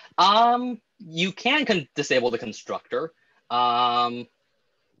 Yeah, you can disable the constructor.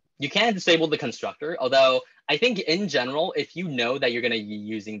 You can disable the constructor, although I think in general, if you know that you're going to be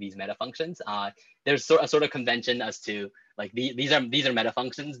using these meta functions, there's a sort of convention as to like these are meta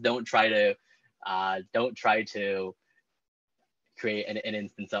functions. Don't try to create an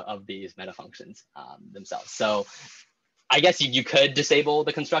instance of these meta functions themselves. So I guess you could disable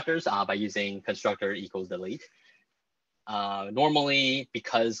the constructors by using constructor equals delete. Normally,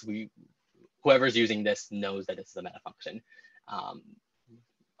 because whoever's using this knows that it's a meta function.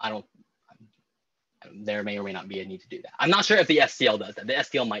 There may or may not be a need to do that. I'm not sure if the STL does that. The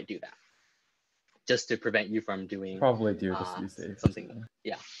STL might do that just to prevent you from doing probably do just to be safe. Something.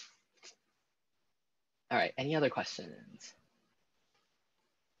 Yeah. All right. Any other questions?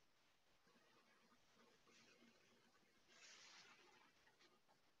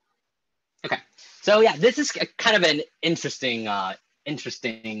 Okay. So yeah, this is kind of an interesting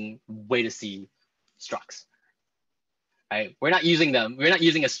way to see structs. Right? We're not using a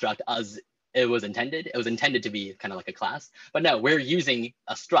struct as it was intended. It was intended to be kind of like a class, but no, we're using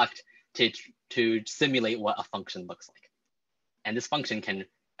a struct to simulate what a function looks like. And this function can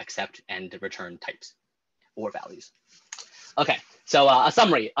accept and return types or values. Okay, so a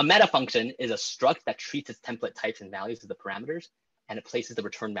summary, a meta function is a struct that treats its template types and values as the parameters, and it places the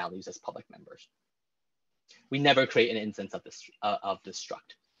return values as public members. We never create an instance of this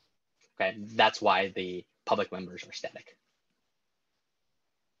struct. Okay, that's why the public members are static.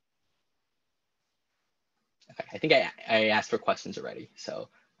 Okay, I think I asked for questions already, so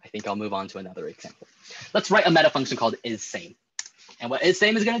I think I'll move on to another example. Let's write a meta function called isSame. And what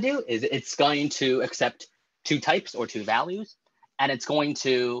isSame is going to do is it's going to accept two types or two values, and it's going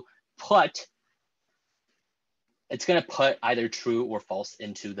to put either true or false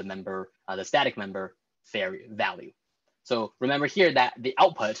into the member, the static member value. So remember here that the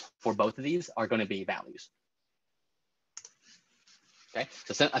output for both of these are going to be values. Okay,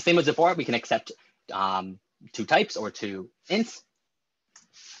 so same as before, we can accept two types or two ints.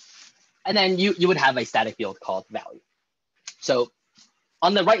 And then you would have a static field called value. So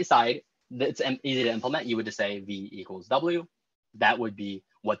on the right side, it's easy to implement. You would just say v equals w. That would be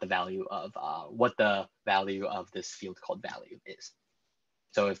what the value of this field called value is.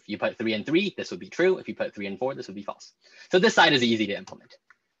 So if you put 3 and 3, this would be true. If you put 3 and 4, this would be false. So this side is easy to implement.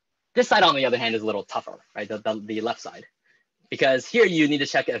 This side, on the other hand, is a little tougher, right? The left side. Because here you need to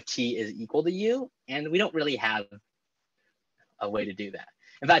check if t is equal to u, and we don't really have a way to do that.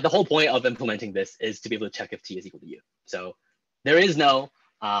 In fact, the whole point of implementing this is to be able to check if t is equal to u. So there is no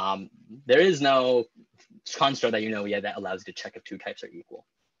construct that you know yet that allows you to check if two types are equal.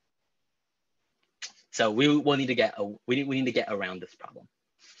 So we need to get around this problem,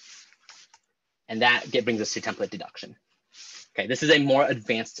 and that brings us to template deduction. Okay, this is a more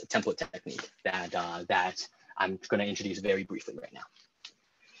advanced template technique that I'm going to introduce very briefly right now.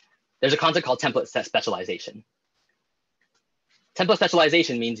 There's a concept called template specialization. Template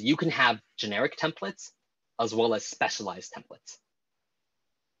specialization means you can have generic templates as well as specialized templates.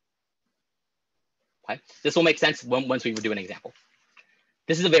 Okay, this will make sense once we do an example.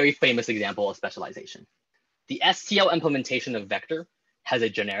 This is a very famous example of specialization. The STL implementation of vector has a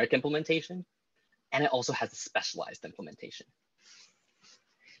generic implementation, and it also has a specialized implementation.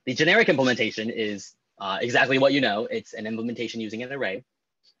 The generic implementation is exactly what you know. It's an implementation using an array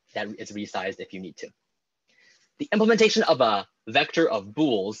that is resized if you need to. The implementation of a vector of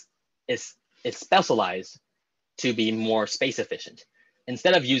bools is specialized to be more space efficient.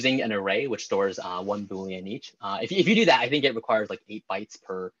 Instead of using an array, which stores 1 Boolean each, if you do that, I think it requires like 8 bytes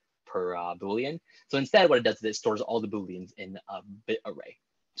per Boolean. So instead, what it does is it stores all the Booleans in a bit array.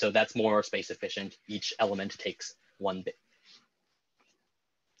 So that's more space efficient. Each element takes 1 bit.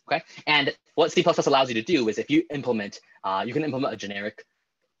 Okay, and what C++ allows you to do is if you implement, you can implement a generic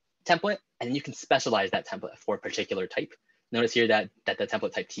template, and then you can specialize that template for a particular type. Notice here that the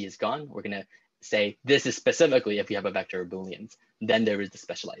template type T is gone. We're going to say this is specifically if you have a vector of Booleans, then there is the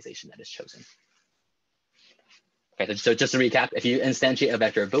specialization that is chosen. Okay, so just to recap, if you instantiate a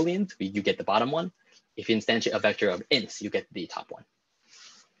vector of Booleans, you get the bottom one. If you instantiate a vector of ints, you get the top one.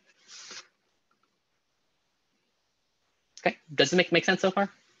 Okay, does it make sense so far?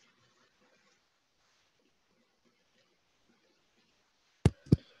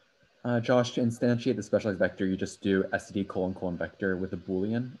 Josh, to instantiate the specialized vector, you just do std : vector with a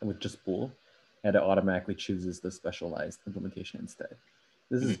Boolean, with just bool, and it automatically chooses the specialized implementation instead.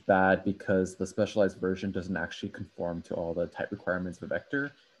 This is bad because the specialized version doesn't actually conform to all the type requirements of a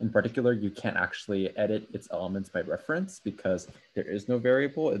vector. In particular, you can't actually edit its elements by reference because there is no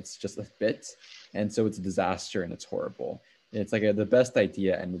variable, it's just a bit. And so it's a disaster and it's horrible. It's like the best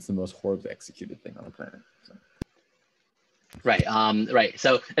idea and it's the most horribly executed thing on the planet. So. Right, right.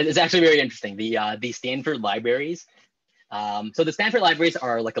 So it's actually very interesting. The Stanford libraries. So the Stanford libraries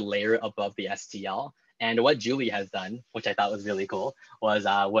are like a layer above the STL. And what Julie has done, which I thought was really cool, was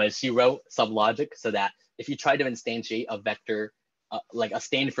she wrote some logic so that if you try to instantiate a vector, like a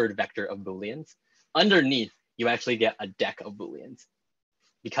Stanford vector of Booleans, underneath you actually get a deck of Booleans,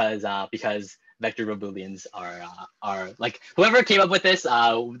 because vector of Booleans are like, whoever came up with this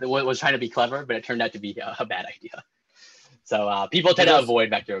was trying to be clever, but it turned out to be a bad idea. So people tend to avoid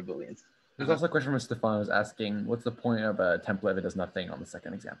vector of Booleans. There's also a question from Stefan was asking, what's the point of a template if it does nothing on the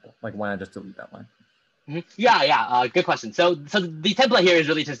second example? Like, why not just delete that line? Yeah, good question. So the template here is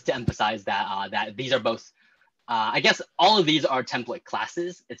really just to emphasize that these are both, I guess all of these are template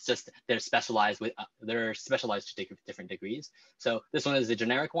classes. It's just they're specialized to different degrees. So this one is the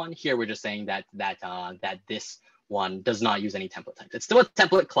generic one. Here we're just saying that this one does not use any template types. It's still a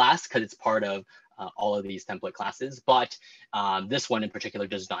template class because it's part of all of these template classes, but this one in particular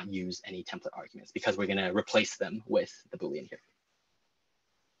does not use any template arguments because we're going to replace them with the Boolean here.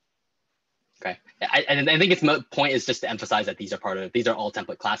 Okay, I think its point is just to emphasize that these are all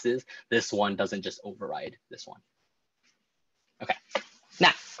template classes. This one doesn't just override this one. Okay,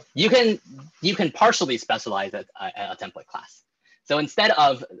 now you can partially specialize a template class. So instead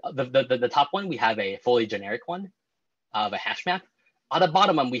of the top one, we have a fully generic one of a hash map. At the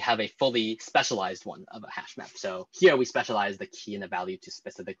bottom, we have a fully specialized one of a hash map. So here we specialize the key and the value to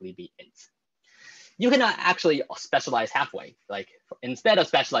specifically be ints. You can actually specialize halfway. Like instead of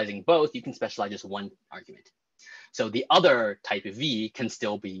specializing both, you can specialize just one argument. So the other type v can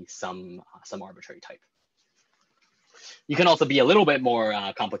still be some arbitrary type. You can also be a little bit more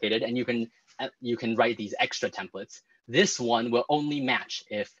complicated, and you can write these extra templates. This one will only match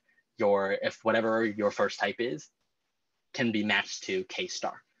if whatever your first type is can be matched to k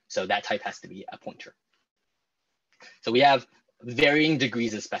star. So that type has to be a pointer. So we have varying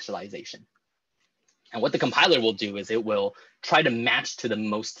degrees of specialization. And what the compiler will do is it will try to match to the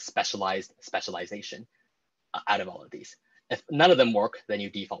most specialized specialization out of all of these. If none of them work, then you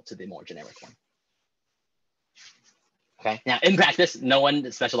default to the more generic one. Okay, now in practice, no one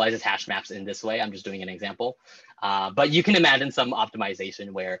specializes hash maps in this way. I'm just doing an example. But you can imagine some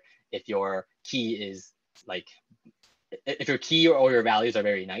optimization where if your key is like, if your key or your values are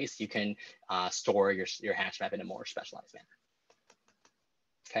very nice, you can store your hash map in a more specialized manner.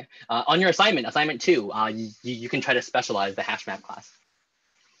 Okay. On your assignment 2, you can try to specialize the hash map class.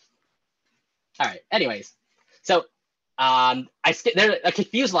 All right. Anyways, so there are a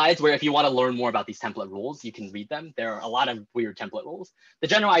few slides where if you want to learn more about these template rules, you can read them. There are a lot of weird template rules. The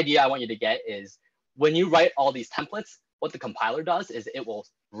general idea I want you to get is when you write all these templates, what the compiler does is it will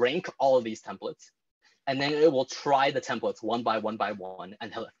rank all of these templates, and then it will try the templates one by one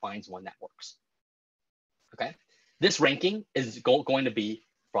until it finds one that works. Okay. This ranking is going to be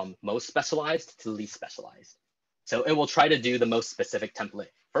from most specialized to least specialized. So it will try to do the most specific template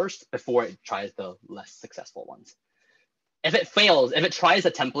first before it tries the less successful ones. If it fails, if it tries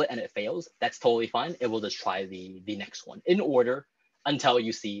a template and it fails, that's totally fine. It will just try the next one in order until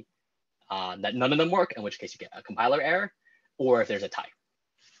you see that none of them work, in which case you get a compiler error, or if there's a tie.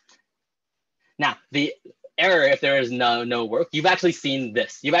 Now, the error, if there is no work, you've actually seen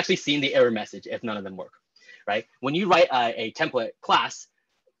this. You've actually seen the error message if none of them work, right? When you write a template class,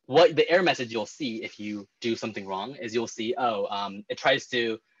 what the error message you'll see if you do something wrong is you'll see, it tries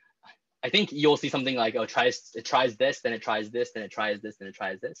to, I think you'll see something like, it tries this, then it tries this, then it tries this, then it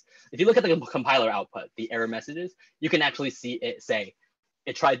tries this. If you look at the compiler output, the error messages, you can actually see it say,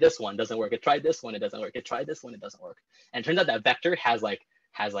 it tried this one, doesn't work. It tried this one, it doesn't work. It tried this one, it doesn't work. And it turns out that vector has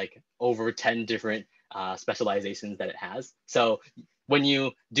like over 10 different specializations that it has. So when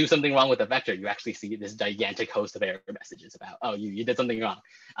you do something wrong with a vector, you actually see this gigantic host of error messages about, oh, you did something wrong.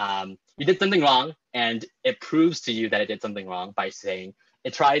 You did something wrong, and it proves to you that it did something wrong by saying,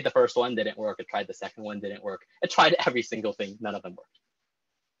 it tried the first one, didn't work. It tried the second one, didn't work. It tried every single thing, none of them worked.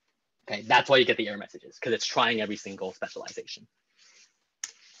 Okay, that's why you get the error messages, because it's trying every single specialization.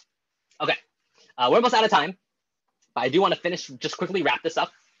 Okay, we're almost out of time, but I do want to just quickly wrap this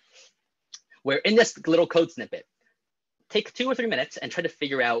up. We're in this little code snippet. Take 2 or 3 minutes and try to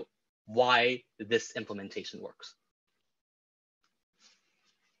figure out why this implementation works.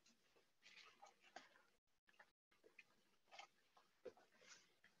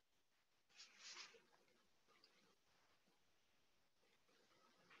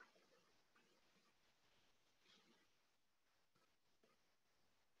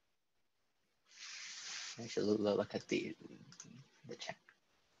 I should look at the chat.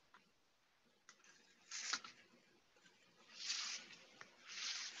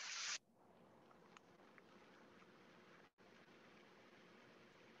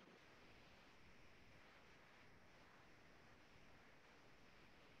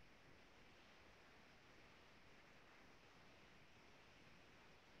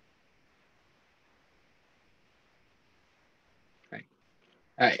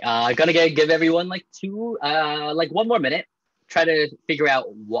 All right, I'm gonna give everyone like one more minute. Try to figure out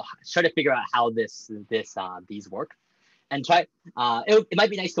how these work, and try. It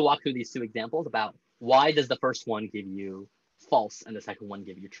might be nice to walk through these 2 examples about why does the first one give you false and the second one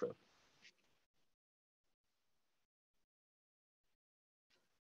give you true.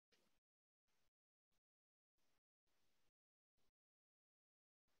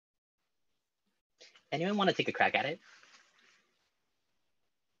 Anyone want to take a crack at it?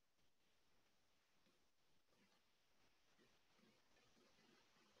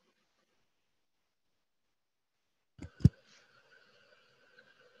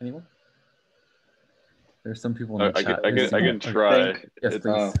 Anyone? There's some people in the I chat. can try. Yes,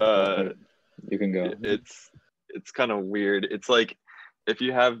 please. You can go. It's kind of weird. It's like if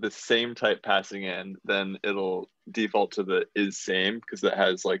you have the same type passing in, then it'll default to the is same because it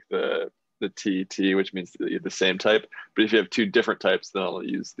has like the TT, which means the same type. But if you have 2 different types, then I'll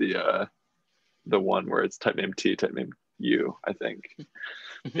use the one where it's type name T, type name U, I think.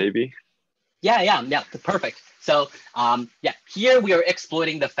 Maybe. Yeah, perfect. So yeah, here we are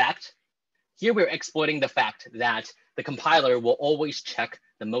exploiting the fact. Here we're exploiting the fact that the compiler will always check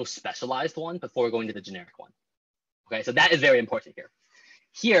the most specialized one before going to the generic one. Okay, so that is very important here.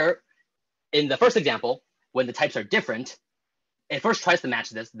 Here, in the first example, when the types are different, it first tries to match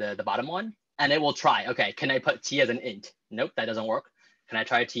the bottom one, and it will try, okay, can I put t as an int? Nope, that doesn't work. Can I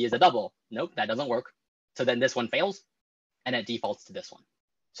try t as a double? Nope, that doesn't work. So then this one fails, and it defaults to this one.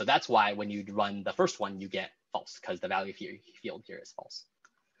 So that's why when you run the first one, you get false, because the value field here is false.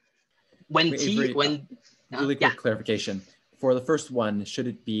 When really quick clarification. For the first one, should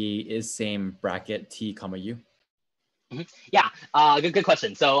it be is same bracket t comma u? Yeah, good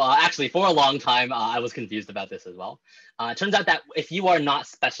question. So actually, for a long time, I was confused about this as well. It turns out that if you are not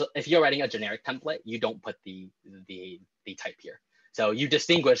special, if you're writing a generic template, you don't put the type here. So you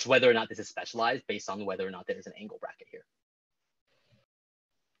distinguish whether or not this is specialized based on whether or not there is an angle bracket here.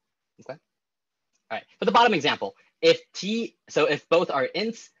 Okay. All right. For the bottom example, if both are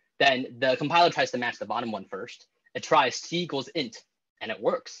ints, then the compiler tries to match the bottom one first. It tries t equals int, and it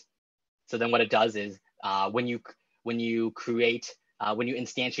works. So then what it does is when you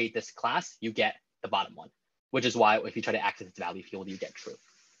instantiate this class, you get the bottom one, which is why if you try to access its value field, you get true.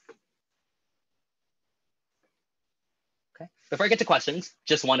 Okay. Before I get to questions,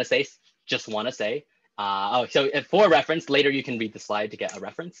 just want to say, for reference, later you can read the slide to get a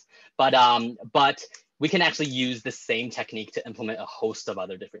reference, but we can actually use the same technique to implement a host of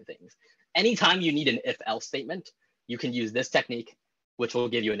other different things. Anytime you need an if-else statement, you can use this technique, which will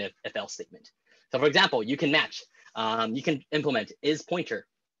give you an if-else statement. So for example, you can match, you can implement is pointer.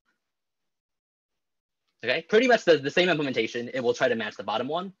 Okay, pretty much the same implementation. It will try to match the bottom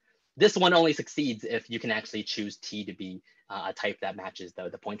one. This one only succeeds if you can actually choose t to be a type that matches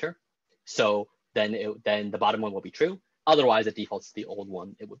the pointer. So then the bottom one will be true. Otherwise, it defaults to the old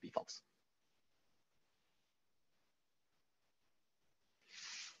one. It would be false.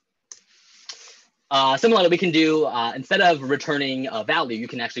 Similarly, we can do, instead of returning a value, you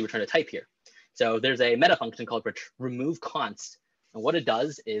can actually return a type here. So there's a meta function called remove const. And what it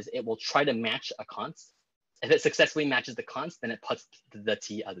does is it will try to match a const. If it successfully matches the const, then it puts the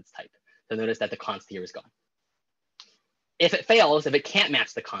t as its type. So notice that the const here is gone. If it fails, if it can't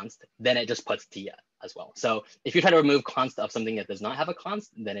match the const, then it just puts t as well. So if you try to remove const of something that does not have a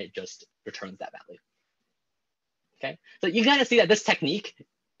const, then it just returns that value. Okay, so you kind of see that this technique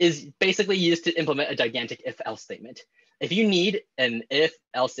is basically used to implement a gigantic if-else statement. If you need an if,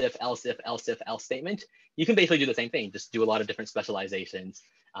 else if, else if, else if, else statement, you can basically do the same thing. Just do a lot of different specializations.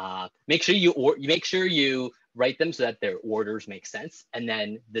 Make sure you write them so that their orders make sense. And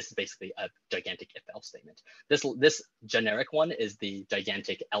then this is basically a gigantic if-else statement. This generic one is the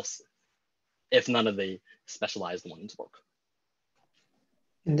gigantic else if none of the specialized ones work.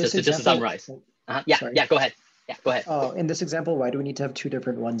 Just to summarize. Yeah, go ahead. Yeah, go ahead. In this example, why do we need to have two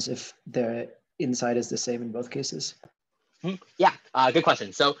different ones if the inside is the same in both cases? Yeah, good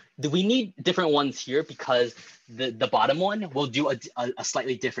question. So do we need different ones here because the bottom one will do a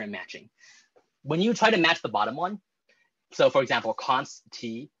slightly different matching. When you try to match the bottom one, so for example, const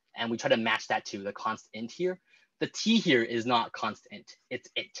t, and we try to match that to the const int here, the t here is not const int, it's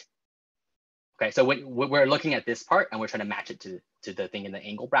int. Okay, so when we're looking at this part and we're trying to match it to the thing in the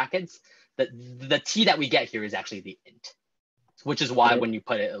angle brackets, the t that we get here is actually the int, which is why when you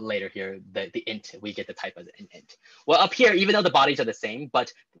put it later here, the int, we get the type as an int. Well, up here, even though the bodies are the same,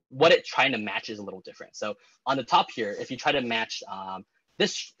 but what it's trying to match is a little different. So on the top here, if you try to match,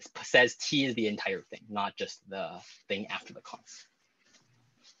 this says t is the entire thing, not just the thing after the const.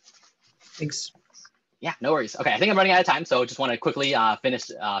 Thanks. Yeah, no worries. Okay, I think I'm running out of time, so just want to quickly finish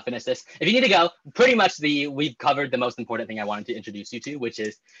this. If you need to go, pretty much we've covered the most important thing I wanted to introduce you to, which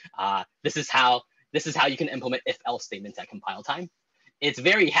is this is how you can implement if-else statements at compile time. It's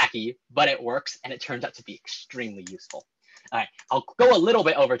very hacky, but it works, and it turns out to be extremely useful. All right, I'll go a little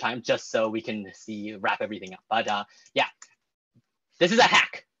bit over time just so we can wrap everything up. But yeah, this is a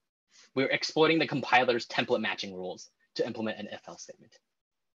hack. We're exploiting the compiler's template matching rules to implement an if-else statement.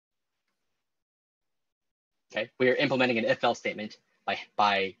 Okay, we are implementing an if-else statement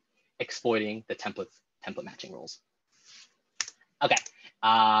by exploiting the template matching rules. Okay,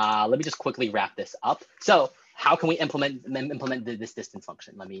 let me just quickly wrap this up. So how can we implement this distance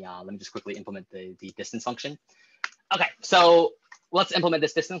function? Let me just quickly implement the distance function. Okay, so let's implement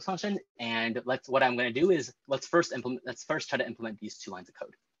this distance function, and what I'm going to do is let's first try to implement these two lines of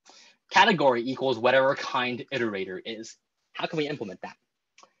code. Category equals whatever kind iterator is. How can we implement that?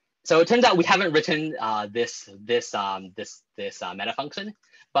 So it turns out we haven't written this meta function,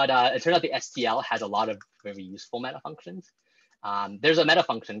 but it turns out the STL has a lot of very useful meta functions. there's a meta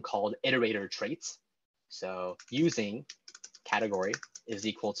function called iterator traits. So using category is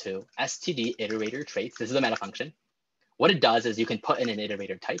equal to std iterator traits. This is a meta function. What it does is you can put in an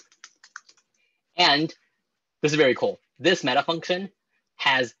iterator type. And this is very cool. This meta function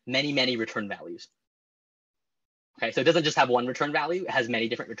has many, many return values. Okay, so it doesn't just have one return value, it has many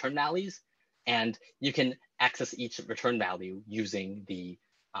different return values. And you can access each return value using the,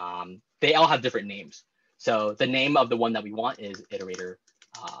 they all have different names. So the name of the one that we want is iterator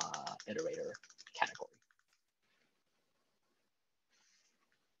category.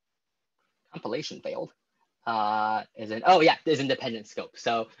 Compilation failed. Is independent scope.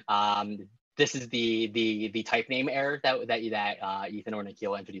 So this is the type name error that Ethan or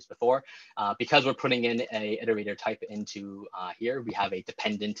Nikhil introduced before. Because we're putting in a iterator type into here, we have a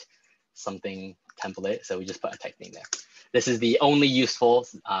dependent something template. So we just put a type name there. This is the only useful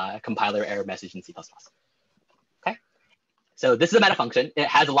compiler error message in C++. Okay. So this is a meta function. It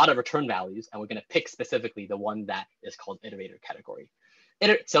has a lot of return values, and we're going to pick specifically the one that is called iterator category.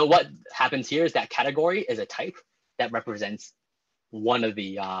 So what happens here is that category is a type that represents one of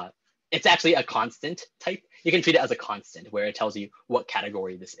the, it's actually a constant type. You can treat it as a constant where it tells you what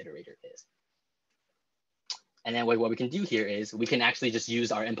category this iterator is. And then what we can do here is we can actually just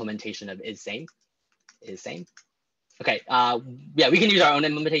use our implementation of is same. Okay, yeah, we can use our own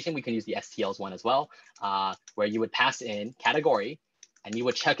implementation. We can use the STLs one as well, where you would pass in category and you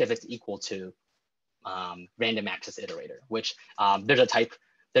would check if it's equal to random access iterator, which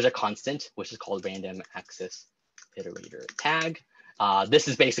there's a constant, which is called random access iterator tag. This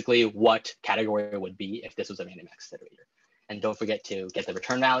is basically what category would be if this was a random access iterator. And don't forget to get the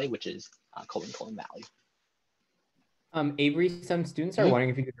return value, which is : value. Avery, some students are wondering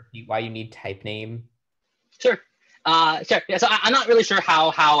if you could repeat why you need type name. Sure. Sure. Yeah. So I'm not really sure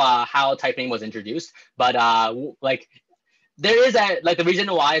how type name was introduced, but like there is the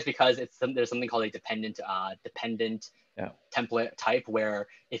reason why is because there's something called a dependent template type, where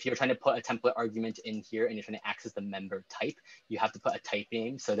if you're trying to put a template argument in here and you're trying to access the member type, you have to put a type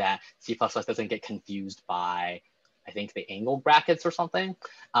name so that C++ doesn't get confused by, I think, the angle brackets or something.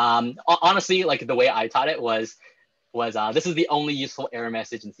 Honestly, like the way I taught it was this is the only useful error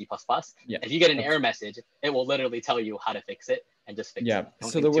message in C++. Yeah. If you get an error message, it will literally tell you how to fix it and just fix it. Yeah,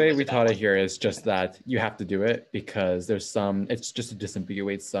 so the way we taught it here is just that you have to do it because it's just to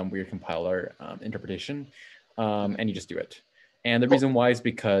disambiguate some weird compiler interpretation, and you just do it. And the reason why is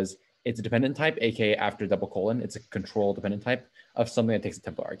because it's a dependent type, aka after double colon, it's a control dependent type of something that takes a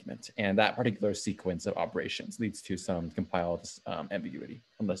template argument. And that particular sequence of operations leads to some compiled ambiguity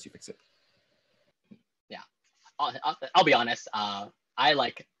unless you fix it. I'll be honest, I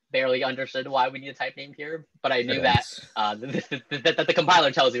barely understood why we need a type name here, but I knew that the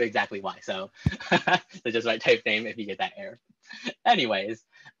compiler tells you exactly why. So, so just write type name if you get that error. Anyways,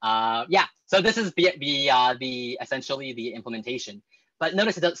 yeah. So this is the essentially the implementation. But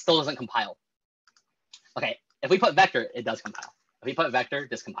notice it still doesn't compile. Okay, if we put vector, it does compile. If we put vector,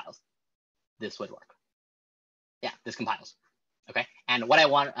 this compiles. This would work. Yeah, this compiles. Okay, and what I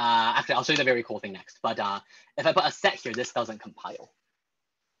want, actually, I'll show you the very cool thing next. But if I put a set here, this doesn't compile.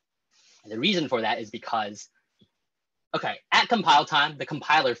 And the reason for that is because, okay, at compile time, the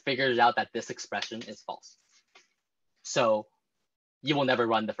compiler figures out that this expression is false. So you will never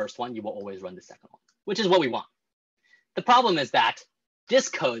run the first one. You will always run the second one, which is what we want. The problem is that this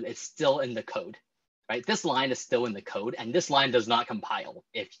code is still in the code, right? This line is still in the code, and this line does not compile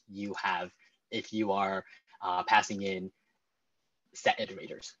if you are passing in set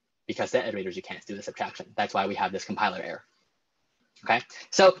iterators, because set iterators, you can't do the subtraction. That's why we have this compiler error. Okay,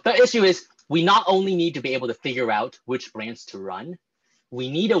 so the issue is we not only need to be able to figure out which branch to run, we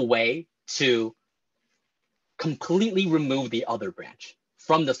need a way to completely remove the other branch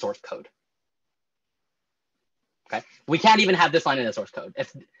from the source code. Okay, we can't even have this line in the source code.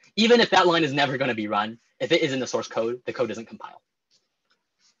 Even if that line is never going to be run, if it is in the source code, the code doesn't compile.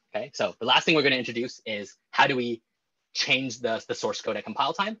 Okay, so the last thing we're going to introduce is how do we change the source code at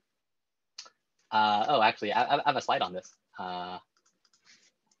compile time. Oh, actually, I have a slide on this.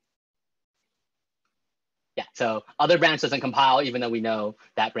 Yeah, so other branch doesn't compile, even though we know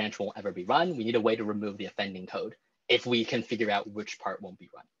that branch won't ever be run. We need a way to remove the offending code if we can figure out which part won't be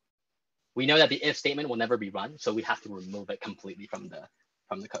run. We know that the if statement will never be run, so we have to remove it completely from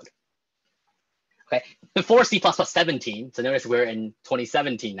the code. Okay, before C++ 17, so notice we're in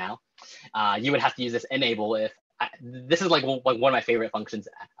 2017 now, you would have to use this enable if. This is like one of my favorite functions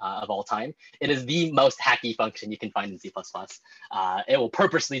of all time. It is the most hacky function you can find in C++. It will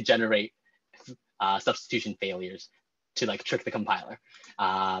purposely generate substitution failures to trick the compiler.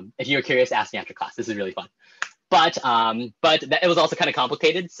 If you're curious, ask me after class. This is really fun. but it was also kind of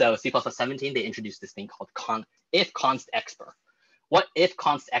complicated. So C++17, they introduced this thing called if const expr. What if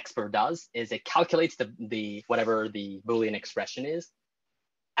const expr does is it calculates the whatever the Boolean expression is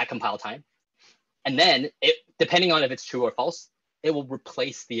at compile time. And then it, depending on if it's true or false, it will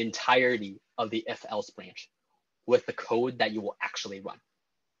replace the entirety of the if else branch with the code that you will actually run.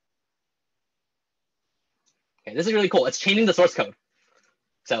 Okay, this is really cool. It's changing the source code.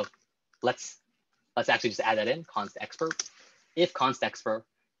 So let's actually just add that in, const expr, if const expr,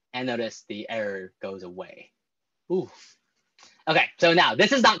 and notice the error goes away. Ooh. Okay, so now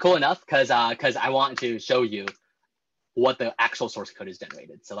this is not cool enough because I want to show you what the actual source code is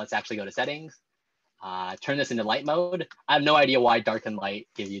generated. So let's actually go to settings, turn this into light mode. I have no idea why dark and light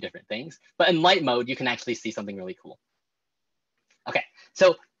give you different things, but in light mode, you can actually see something really cool. Okay,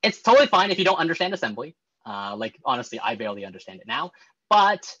 so it's totally fine if you don't understand assembly. Like honestly, I barely understand it now.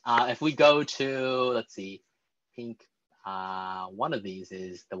 But if we go to, let's see, I think one of these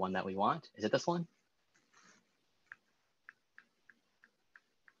is the one that we want. Is it this one?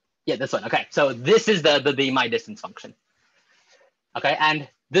 Yeah, this one. Okay, so this is the my distance function. Okay, and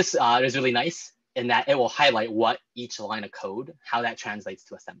this is really nice in that it will highlight what each line of code, how that translates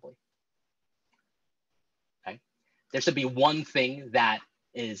to assembly. Okay, there should be one thing that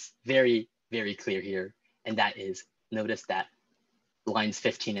is very, very clear here, and that is notice that lines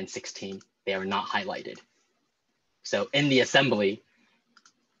 15 and 16, they are not highlighted. So in the assembly,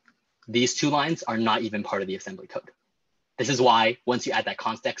 these two lines are not even part of the assembly code. This is why once you add that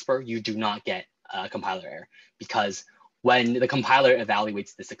const expr, you do not get a compiler error, because when the compiler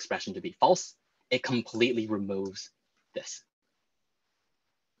evaluates this expression to be false, it completely removes this.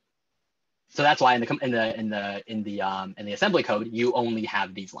 So that's why in the assembly code, you only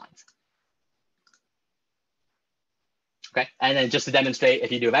have these lines. Okay, and then just to demonstrate,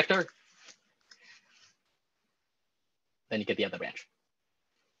 if you do a vector, then you get the other branch.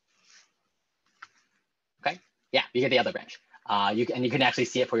 Okay, yeah, you get the other branch. You can actually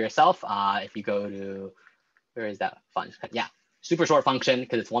see it for yourself. If you go to, where is that function? Yeah, super short function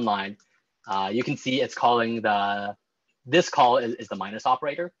because it's one line. You can see it's calling this call is the minus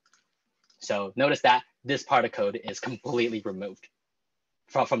operator. So notice that this part of code is completely removed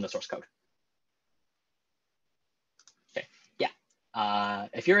from the source code. Okay, yeah.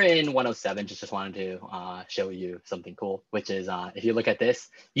 If you're in 107, just wanted to show you something cool, which is if you look at this,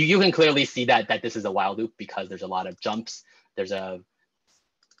 you can clearly see that this is a while loop because there's a lot of jumps.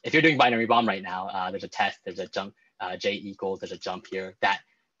 If you're doing binary bomb right now, there's a test, there's a jump, j equals, there's a jump here.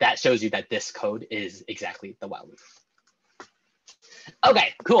 That shows you that this code is exactly the while loop.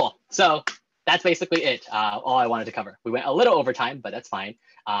 Okay, cool. So that's basically it, all I wanted to cover. We went a little over time, but that's fine.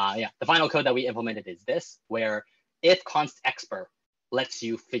 Yeah, the final code that we implemented is this, where if const expr lets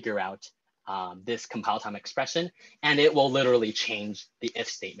you figure out this compile time expression, and it will literally change the if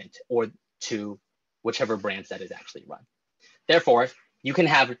statement or to whichever branch that is actually run. Therefore, you can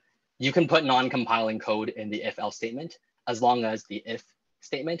put non-compiling code in the if else statement as long as the if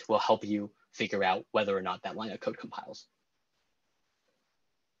statement will help you figure out whether or not that line of code compiles.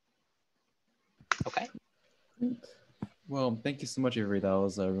 Okay. Well, thank you so much, Avery. That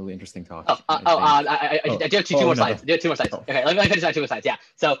was a really interesting talk. I do have two more slides. Do 2 more slides. Okay, let me finish that 2 more slides. Yeah.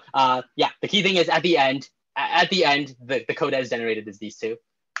 So yeah, the key thing is at the end, the code that is generated is these two,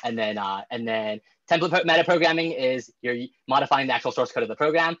 and then template metaprogramming is you're modifying the actual source code of the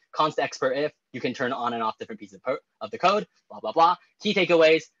program. Const expr if you can turn on and off different pieces of the code. Blah blah blah. Key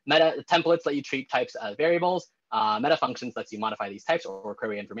takeaways: meta templates let you treat types as variables. Meta functions lets you modify these types or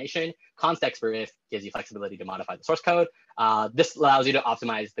query information. Const expr if gives you flexibility to modify the source code. This allows you to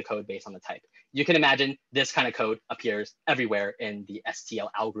optimize the code based on the type. You can imagine this kind of code appears everywhere in the STL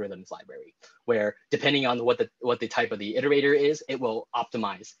algorithms library, where depending on what the type of the iterator is, it will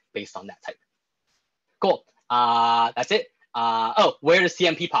optimize based on that type. Cool. That's it. Oh, where does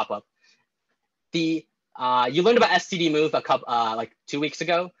CMP pop up? You learned about std move like 2 weeks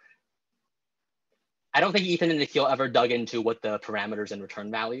ago. I don't think Ethan and Nikhil ever dug into what the parameters and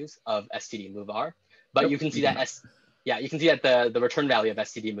return values of std move are, but you can see that you can see that the return value of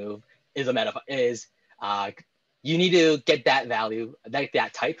std move is you need to get that value,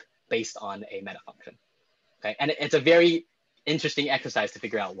 that type based on a meta function. Okay, and it's a very interesting exercise to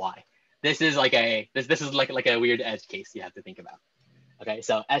figure out why. This is like a weird edge case you have to think about. Okay,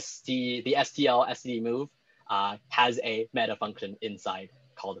 so the STL std move has a meta function inside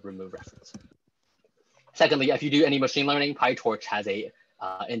called remove reference. Secondly, if you do any machine learning, PyTorch has a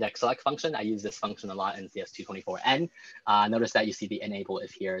index select function. I use this function a lot in CS224N. Notice that you see the enable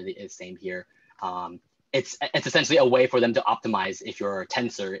if here, the is same here. It's essentially a way for them to optimize if your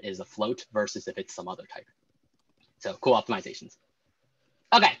tensor is a float versus if it's some other type. So cool optimizations.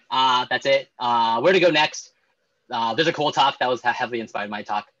 Okay, that's it. Where to go next? There's a cool talk that was heavily inspired by my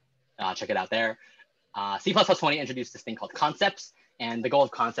talk. Check it out there. C++20 introduced this thing called concepts, and the goal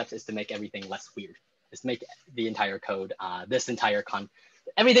of concepts is to make everything less weird. Is to make the entire code,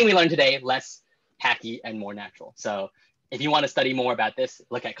 everything we learned today less hacky and more natural. So if you want to study more about this,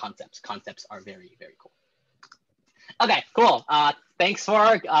 look at concepts. Concepts are very, very cool. Okay, cool. Thanks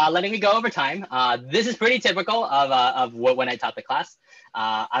for letting me go over time. This is pretty typical of when I taught the class.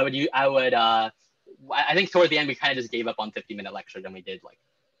 I think towards the end, we kind of just gave up on 50-minute lectures and we did like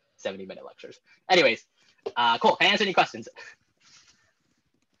 70-minute lectures. Anyways, cool. Can I answer any questions?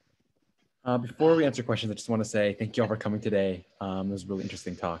 Before we answer questions, I just want to say thank you all for coming today. It was a really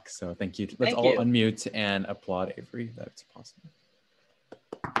interesting talk. So thank you. Let's all unmute and applaud Avery. That's possible.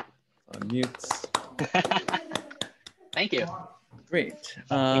 Unmute. Thank you. Great.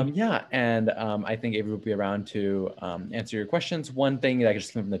 Yeah, and I think Avery will be around to answer your questions. One thing that I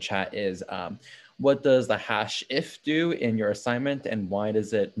just came from the chat is what does the hash if do in your assignment, and why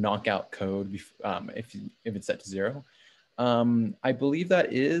does it knock out code if it's set to 0? I believe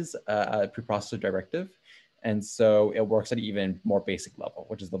that is a preprocessor directive, and so it works at an even more basic level,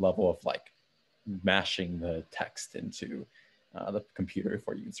 which is the level of like mashing the text into the computer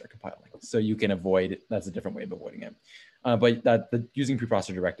before you can start compiling. So you can avoid, that's a different way of avoiding it. But using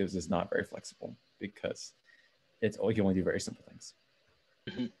preprocessor directives is not very flexible because you can only do very simple things.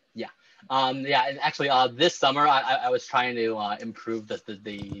 Mm-hmm. Yeah. Yeah, and actually, this summer I was trying to improve the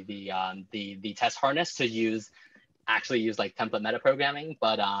test harness to actually use like template metaprogramming,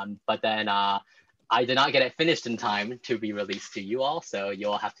 but then I did not get it finished in time to be released to you all, so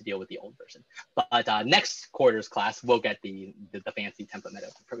you'll have to deal with the old version. But next quarter's class, we'll get the fancy template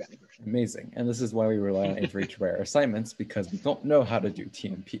metaprogramming version. Amazing, and this is why we rely on Avery to write our assignments, because we don't know how to do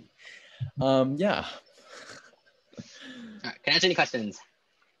TMP. Yeah. All right, can I answer any questions?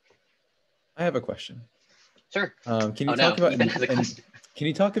 I have a question. Sure. Can you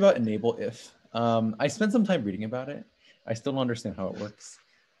talk about enable if? I spent some time reading about it. I still don't understand how it works.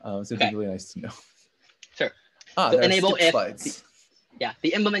 So it'd be really nice to know. Sure. So enable if. Slides.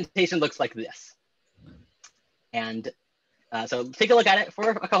 The implementation looks like this. And so take a look at it for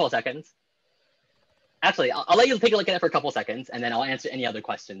a couple of seconds. Actually, I'll let you take a look at it for a couple of seconds, and then I'll answer any other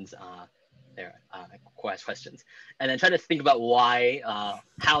questions questions, and then try to think about why,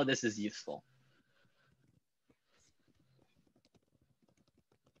 how this is useful.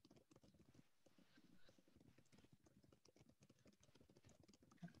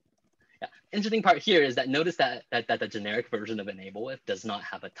 Yeah, interesting part here is that notice that the generic version of enable if does not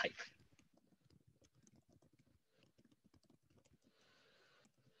have a type.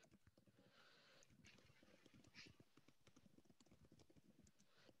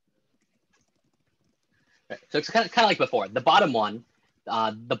 Right. So it's kind of like before. The bottom one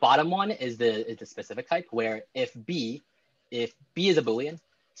is the specific type, where if B is a Boolean,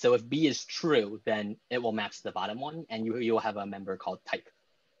 so if B is true, then it will match the bottom one, and you will have a member called type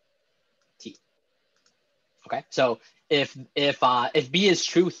T. Okay, so if B is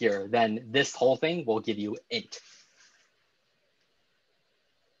true here, then this whole thing will give you int.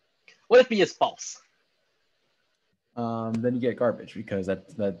 What if B is false? Then you get garbage because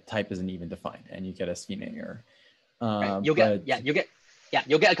the type isn't even defined, and you get a spina error. Right. You'll get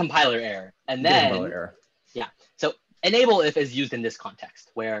a compiler error, and then So enable if is used in this context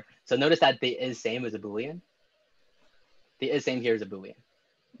where, so notice that the is same is a Boolean. The is same here is a Boolean.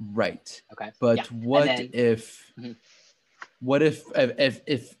 Right. Okay. But what if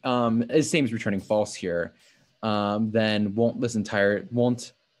is same is returning false here, then won't this entire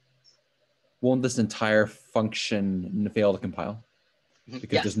function fail to compile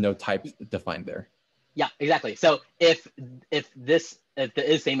because there's no type defined there? Yeah, exactly. So if the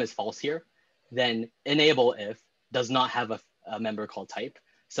is same is false here, then enable if does not have a member called type.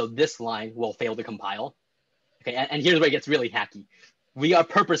 So this line will fail to compile. Okay, and here's where it gets really hacky. We are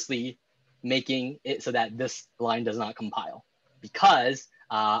purposely making it so that this line does not compile because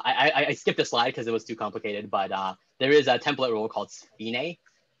I skipped a slide because it was too complicated, but there is a template rule called spine.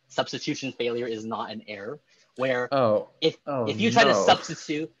 Substitution failure is not an error, where if you try to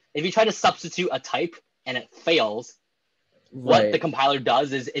substitute a type and it fails, what the compiler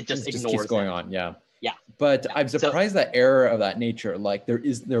does is it just ignores keeps going it. on. Yeah. Yeah. But I'm surprised that error of that nature, like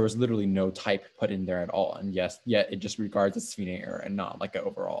there was literally no type put in there at all, and yet it just regards a spina error and not like a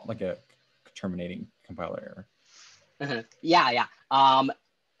terminating compiler error. Yeah. And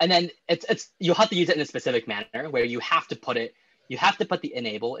then you'll have to use it in a specific manner where you have to put the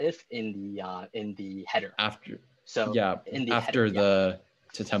enable if in the header after. So after the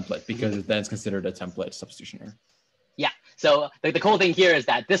template, because then it's considered a template substitution error. So like the cool thing here is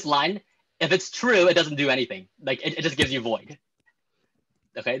that this line, if it's true, it doesn't do anything. Like it just gives you void.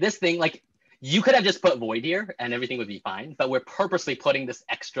 Okay, this thing, like you could have just put void here and everything would be fine, but we're purposely putting this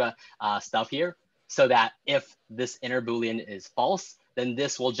extra stuff here so that if this inner Boolean is false, then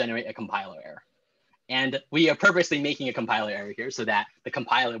this will generate a compiler error. And we are purposely making a compiler error here so that the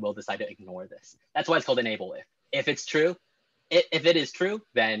compiler will decide to ignore this. That's why it's called enable if. If it's true, if it is true,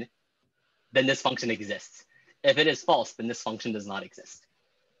 then this function exists. If it is false, then this function does not exist.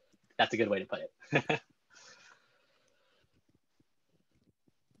 That's a good way to put it.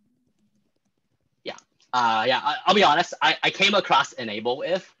 I'll be honest. I came across enable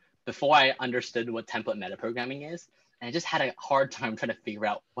if before I understood what template metaprogramming is, and I just had a hard time trying to figure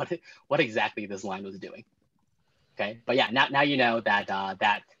out what exactly this line was doing. Okay, but yeah, now you know that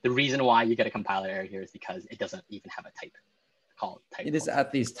that the reason why you get a compiler error here is because it doesn't even have a type called type. It is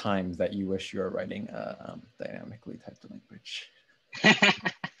at these times that you wish you were writing a dynamically typed language.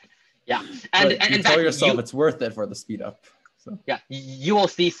 Yeah, and in tell fact, yourself it's worth it for the speed up. So. Yeah, you will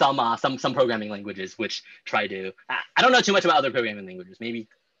see some programming languages which try to. I don't know too much about other programming languages. Maybe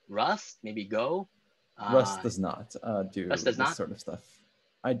Rust, maybe Go. Rust does not do Rust does this not? sort of stuff.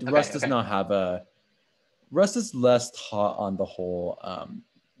 Rust does not have a. Rust is less taught on the whole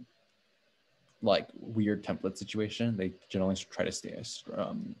like weird template situation. They generally try to stay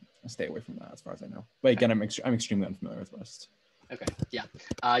away from that, as far as I know. But again, I'm extremely unfamiliar with Rust. Okay, yeah,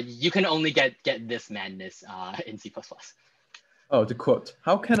 you can only get this madness in C++. Oh, to quote,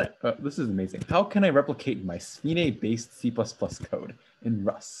 how can I, this is amazing. How can I replicate my Spine-based C++ code in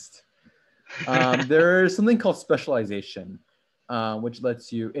Rust? There's something called specialization, which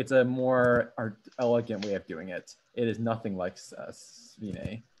lets you, it's a more elegant way of doing it. It is nothing like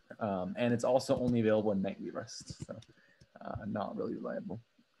Spine, and it's also only available in nightly Rust, so not really reliable.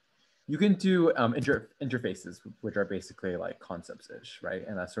 You can do interfaces, which are basically like concepts-ish, right?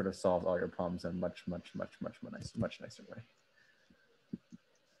 And that sort of solves all your problems in a much nicer way.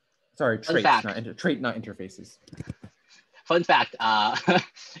 Sorry, traits, not interfaces. Fun fact,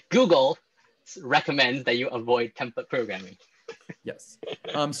 Google recommends that you avoid template programming. Yes.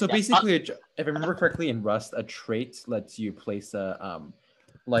 So basically, if I remember correctly, in Rust, a trait lets you place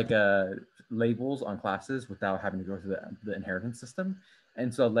labels on classes without having to go through the inheritance system.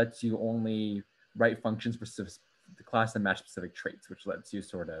 And so it lets you only write functions for the class that match specific traits, which lets you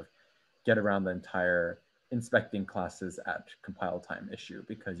sort of get around the entire inspecting classes at compile time issue,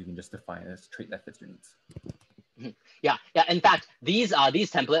 because you can just define a trait that fits your needs. Yeah. In fact, these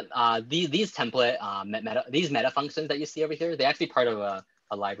meta functions that you see over here, they're actually part of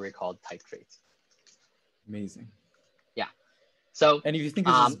a library called type traits. Amazing. Yeah. So. And if you think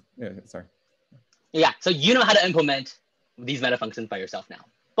this is, sorry. Yeah. So you know how to implement these meta functions by yourself now,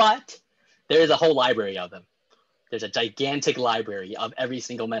 but there is a whole library of them. There's a gigantic library of every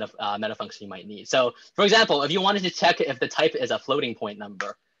single meta function you might need. So for example, if you wanted to check if the type is a floating point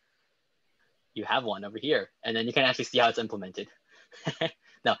number, you have one over here, and then you can actually see how it's implemented.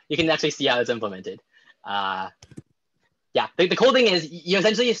 No, you can actually see how it's implemented. Yeah, the cool thing is you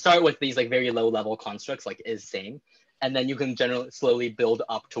essentially start with these like very low level constructs like is same, and then you can generally slowly build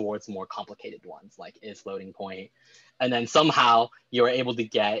up towards more complicated ones like is floating point. And then somehow you're able to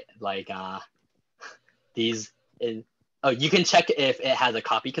get like these. You can check if it has a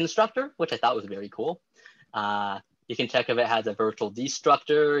copy constructor, which I thought was very cool. You can check if it has a virtual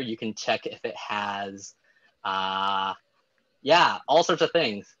destructor. You can check if it has, all sorts of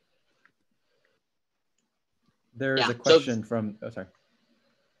things. There's a question from, sorry.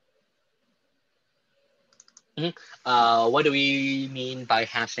 What do we mean by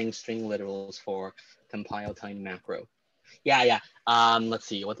hashing string literals for compile time macro? Let's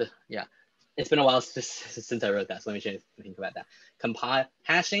see, it's been a while since I wrote that, so let me think about that.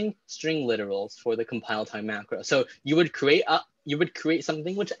 Hashing string literals for the compile time macro. So you would create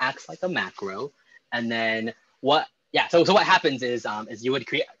something which acts like a macro, and then what happens is you would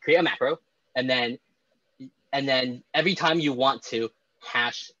create a macro, and then every time you want to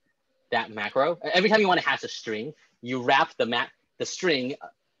hash that macro, every time you want to hash a string, you wrap the string,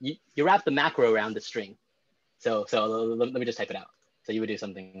 you wrap the macro around the string. So let me just type it out. So you would do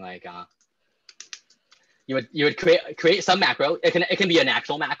something like you would create some macro. It can be an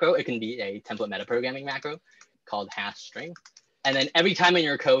actual macro. It can be a template metaprogramming macro called hash string. And then every time in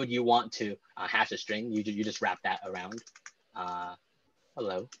your code you want to hash a string, you just wrap that around.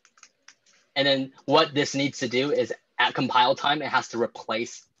 Hello. And then what this needs to do is at compile time, it has to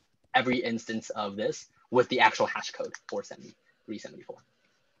replace every instance of this with the actual hash code 374.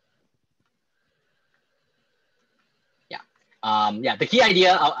 The key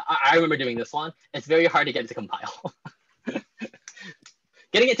idea, I remember doing this one. It's very hard to get it to compile.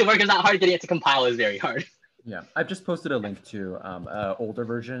 Getting it to work is not hard. Getting it to compile is very hard. Yeah, I've just posted a link to an older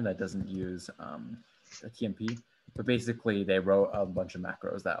version that doesn't use a TMP, but basically they wrote a bunch of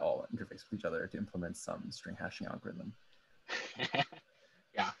macros that all interface with each other to implement some string hashing algorithm.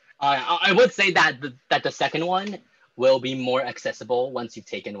 Yeah, I would say that the second one will be more accessible once you've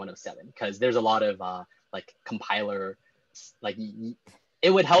taken 107, because there's a lot of like compiler, like it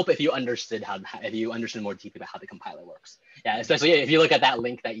would help if you understood more deeply about how the compiler works. Yeah, especially if you look at that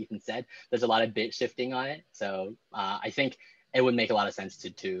link that Ethan said, there's a lot of bit shifting on it. So I think it would make a lot of sense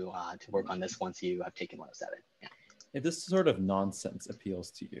to work on this once you have taken 107. Yeah. If this sort of nonsense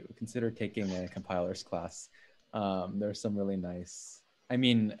appeals to you, consider taking a compilers class. There's some really nice, I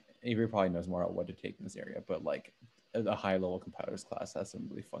mean, Avery probably knows more about what to take in this area, but like a high level compilers class has some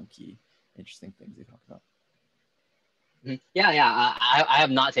really funky, interesting things they talk about. Yeah, I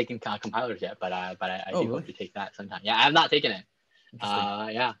have not taken compilers yet, but I do hope to take that sometime. Yeah, I have not taken it.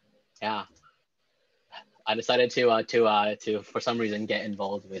 Yeah. I decided to for some reason get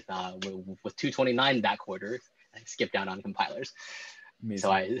involved with 229 that quarter. I skipped out on compilers.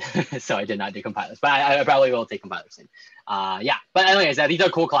 Amazing. So I did not do compilers, but I probably will take compilers soon. Yeah, but anyways, these are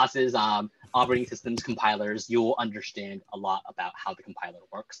cool classes. Operating systems, compilers. You will understand a lot about how the compiler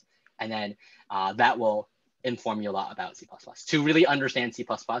works, and then that will inform you a lot about C++. To really understand C++,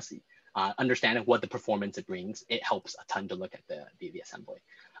 understand what the performance it brings, it helps a ton to look at the assembly.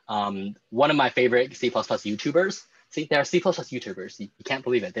 One of my favorite C++ YouTubers. See, there are C++ YouTubers. You can't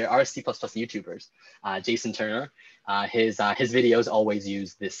believe it. There are C++ YouTubers. Jason Turner, his videos always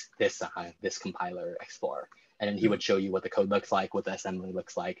use this compiler explorer, and then he would show you what the code looks like, what the assembly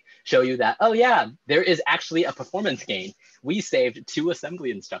looks like, show you that, oh yeah, there is actually a performance gain. We saved 2 assembly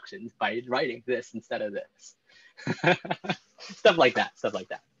instructions by writing this instead of this. Stuff like that.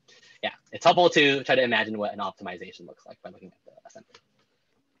 Yeah, it's helpful to try to imagine what an optimization looks like by looking at the assembly.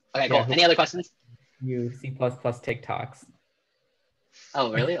 Okay, cool. Any other questions? You C++ TikToks.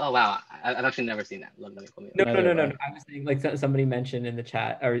 Oh, really? Oh, wow. I've actually never seen that. Let me No. I was saying, like, somebody mentioned in the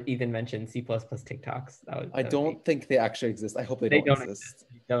chat, or Ethan mentioned C++ TikToks. I don't think they actually exist. I hope they don't exist.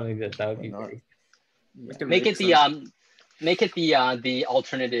 They don't exist. That would be great. Yeah. Make it the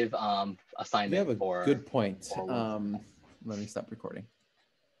alternative assignment. You have a good point. Let me stop recording.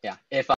 Yeah. If